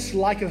goodness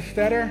like a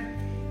fetter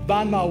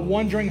bind my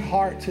wondering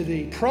heart to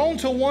thee. Prone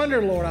to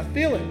wonder, Lord, I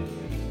feel it.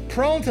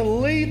 Prone to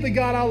leave the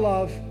God I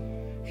love.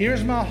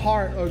 Here's my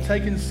heart, oh,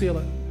 take and seal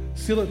it.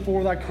 Seal it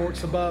for thy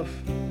courts above."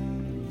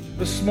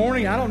 This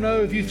morning, I don't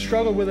know if you've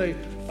struggled with a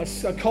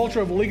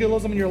culture of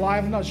legalism in your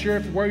life. I'm not sure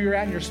where you're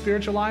at in your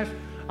spiritual life.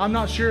 I'm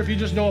not sure if you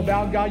just know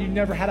about God. You've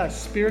never had a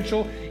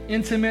spiritual,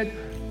 intimate,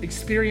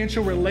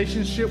 experiential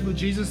relationship with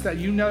Jesus, that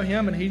you know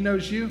him and he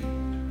knows you.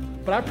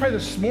 But I pray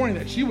this morning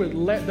that you would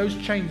let those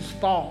chains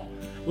fall.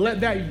 Let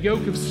that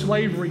yoke of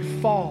slavery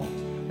fall,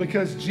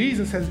 because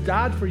Jesus has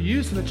died for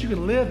you so that you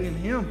can live in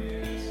him.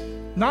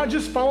 Not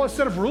just follow a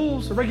set of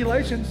rules or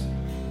regulations,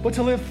 but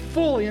to live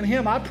fully in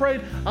him.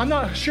 I'm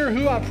not sure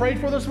who I prayed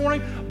for this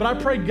morning, but I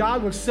pray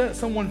God would set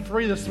someone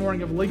free this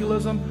morning of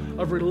legalism,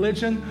 of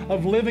religion,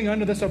 of living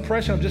under this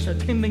oppression of just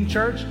attending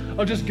church,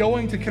 of just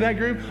going to Connect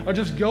Group, or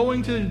just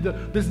going to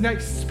this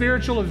next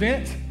spiritual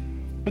event.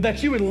 but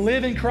that you would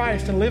live in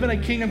Christ and live in a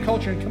kingdom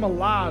culture and come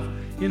alive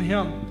in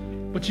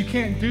him. But you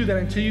can't do that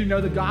until you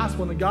know the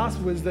gospel, and the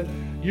gospel is that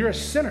you're a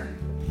sinner.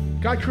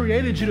 God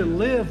created you to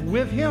live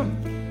with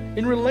him,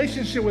 in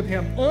relationship with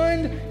him,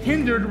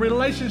 unhindered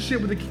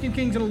relationship with the King of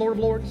Kings and the Lord of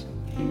Lords.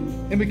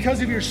 And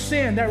because of your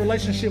sin, that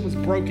relationship was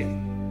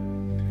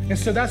broken. And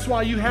so that's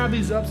why you have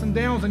these ups and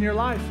downs in your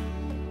life.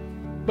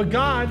 But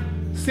God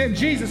sent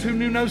Jesus, who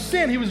knew no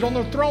sin. He was on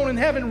the throne in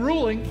heaven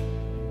ruling,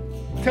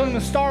 telling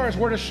the stars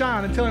where to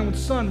shine and telling the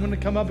sun when to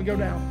come up and go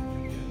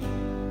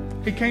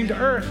down. He came to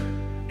earth,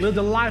 lived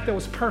a life that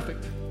was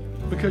perfect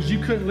because you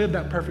couldn't live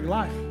that perfect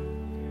life.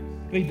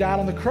 And he died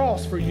on the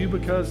cross for you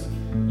because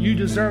you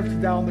deserved to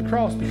die on the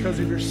cross because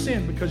of your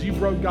sin, because you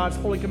broke God's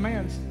holy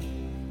commands.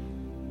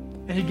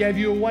 And he gave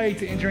you a way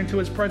to enter into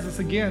his presence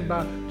again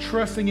by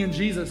trusting in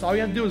Jesus. All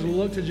you have to do is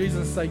look to Jesus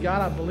and say,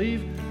 God, I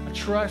believe, I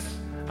trust,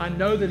 I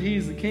know that he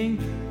is the king,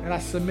 and I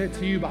submit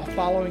to you by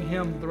following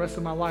him the rest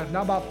of my life.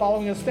 Not by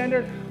following a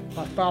standard,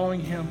 by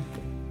following him.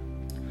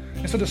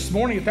 And so this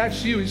morning, if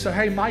that's you, you say,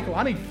 hey, Michael,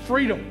 I need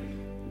freedom.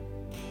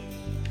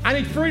 I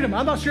need freedom.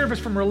 I'm not sure if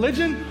it's from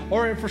religion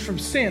or if it's from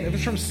sin. If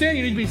it's from sin,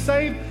 you need to be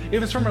saved.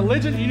 If it's from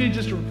religion, you need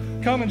to just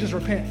come and just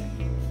repent.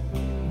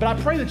 But I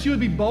pray that you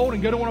would be bold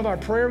and go to one of our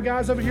prayer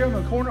guys over here on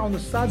the corner, on the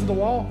sides of the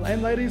wall,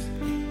 and ladies.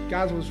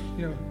 Guys was,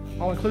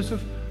 all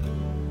inclusive.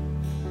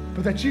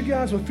 But that you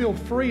guys would feel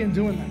free in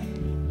doing that.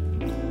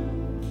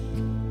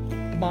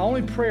 But my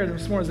only prayer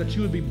this morning is that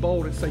you would be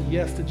bold and say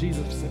yes to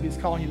Jesus if he's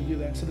calling you to do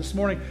that. So this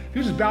morning, if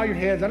you just bow your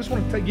heads, I just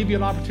want to give you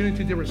an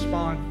opportunity to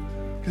respond.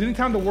 Because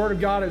anytime the word of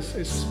God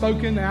is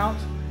spoken out,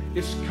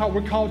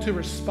 we're called to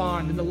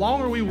respond. And the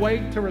longer we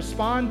wait to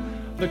respond,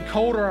 the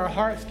colder our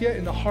hearts get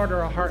and the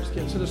harder our hearts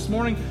get. So this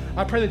morning,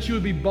 I pray that you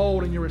would be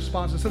bold in your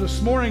response. And so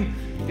this morning,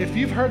 if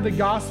you've heard the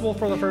gospel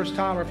for the first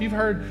time, or if you've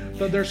heard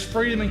that there's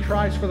freedom in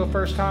Christ for the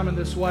first time in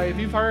this way, if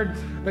you've heard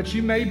that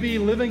you may be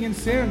living in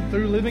sin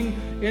through living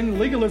in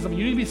legalism,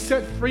 you need to be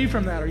set free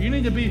from that, or you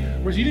need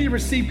to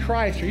receive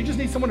Christ, or you just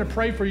need someone to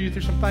pray for you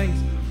through some things.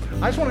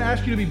 I just want to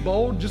ask you to be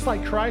bold, just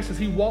like Christ as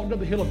he walked up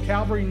the hill of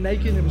Calvary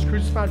naked and was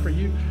crucified for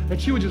you,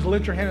 that you would just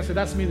lift your hand and say,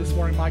 that's me this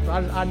morning, Michael.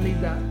 I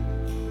need that.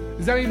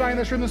 Is that anybody in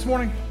this room this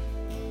morning?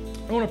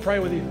 I want to pray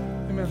with you.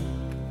 Amen.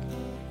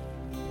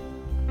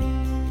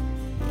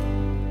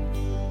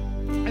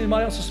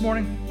 Anybody else this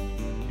morning?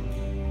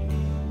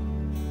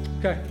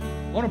 Okay.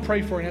 I want to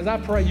pray for you. And as I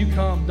pray, you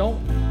come.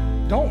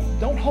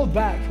 Don't hold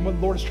back from what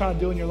the Lord is trying to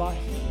do in your life.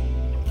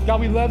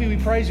 God, we love you. We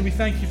praise you. We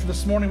thank you for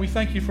this morning. We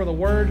thank you for the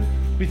word.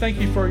 We thank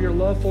you for your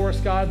love for us,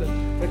 God,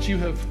 that you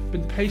have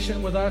been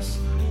patient with us.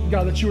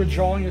 God, that you are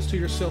drawing us to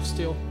yourself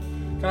still.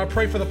 God, I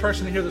pray for the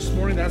person here this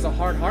morning that has a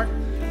hard heart.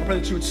 I pray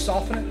that you would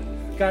soften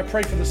it. God, I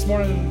pray for this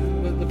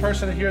morning, the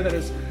person here that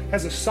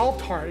has a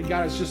soft heart and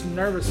God is just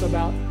nervous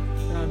about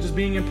just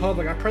being in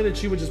public. I pray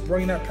that you would just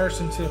bring that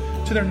person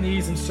to their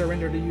knees and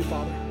surrender to you,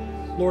 Father.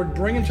 Lord,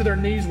 bring them to their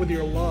knees with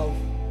your love.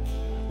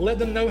 Let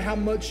them know how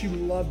much you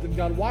love them.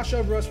 God, wash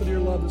over us with your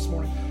love this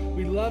morning.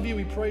 We love you.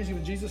 We praise you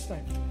in Jesus'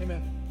 name.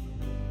 Amen.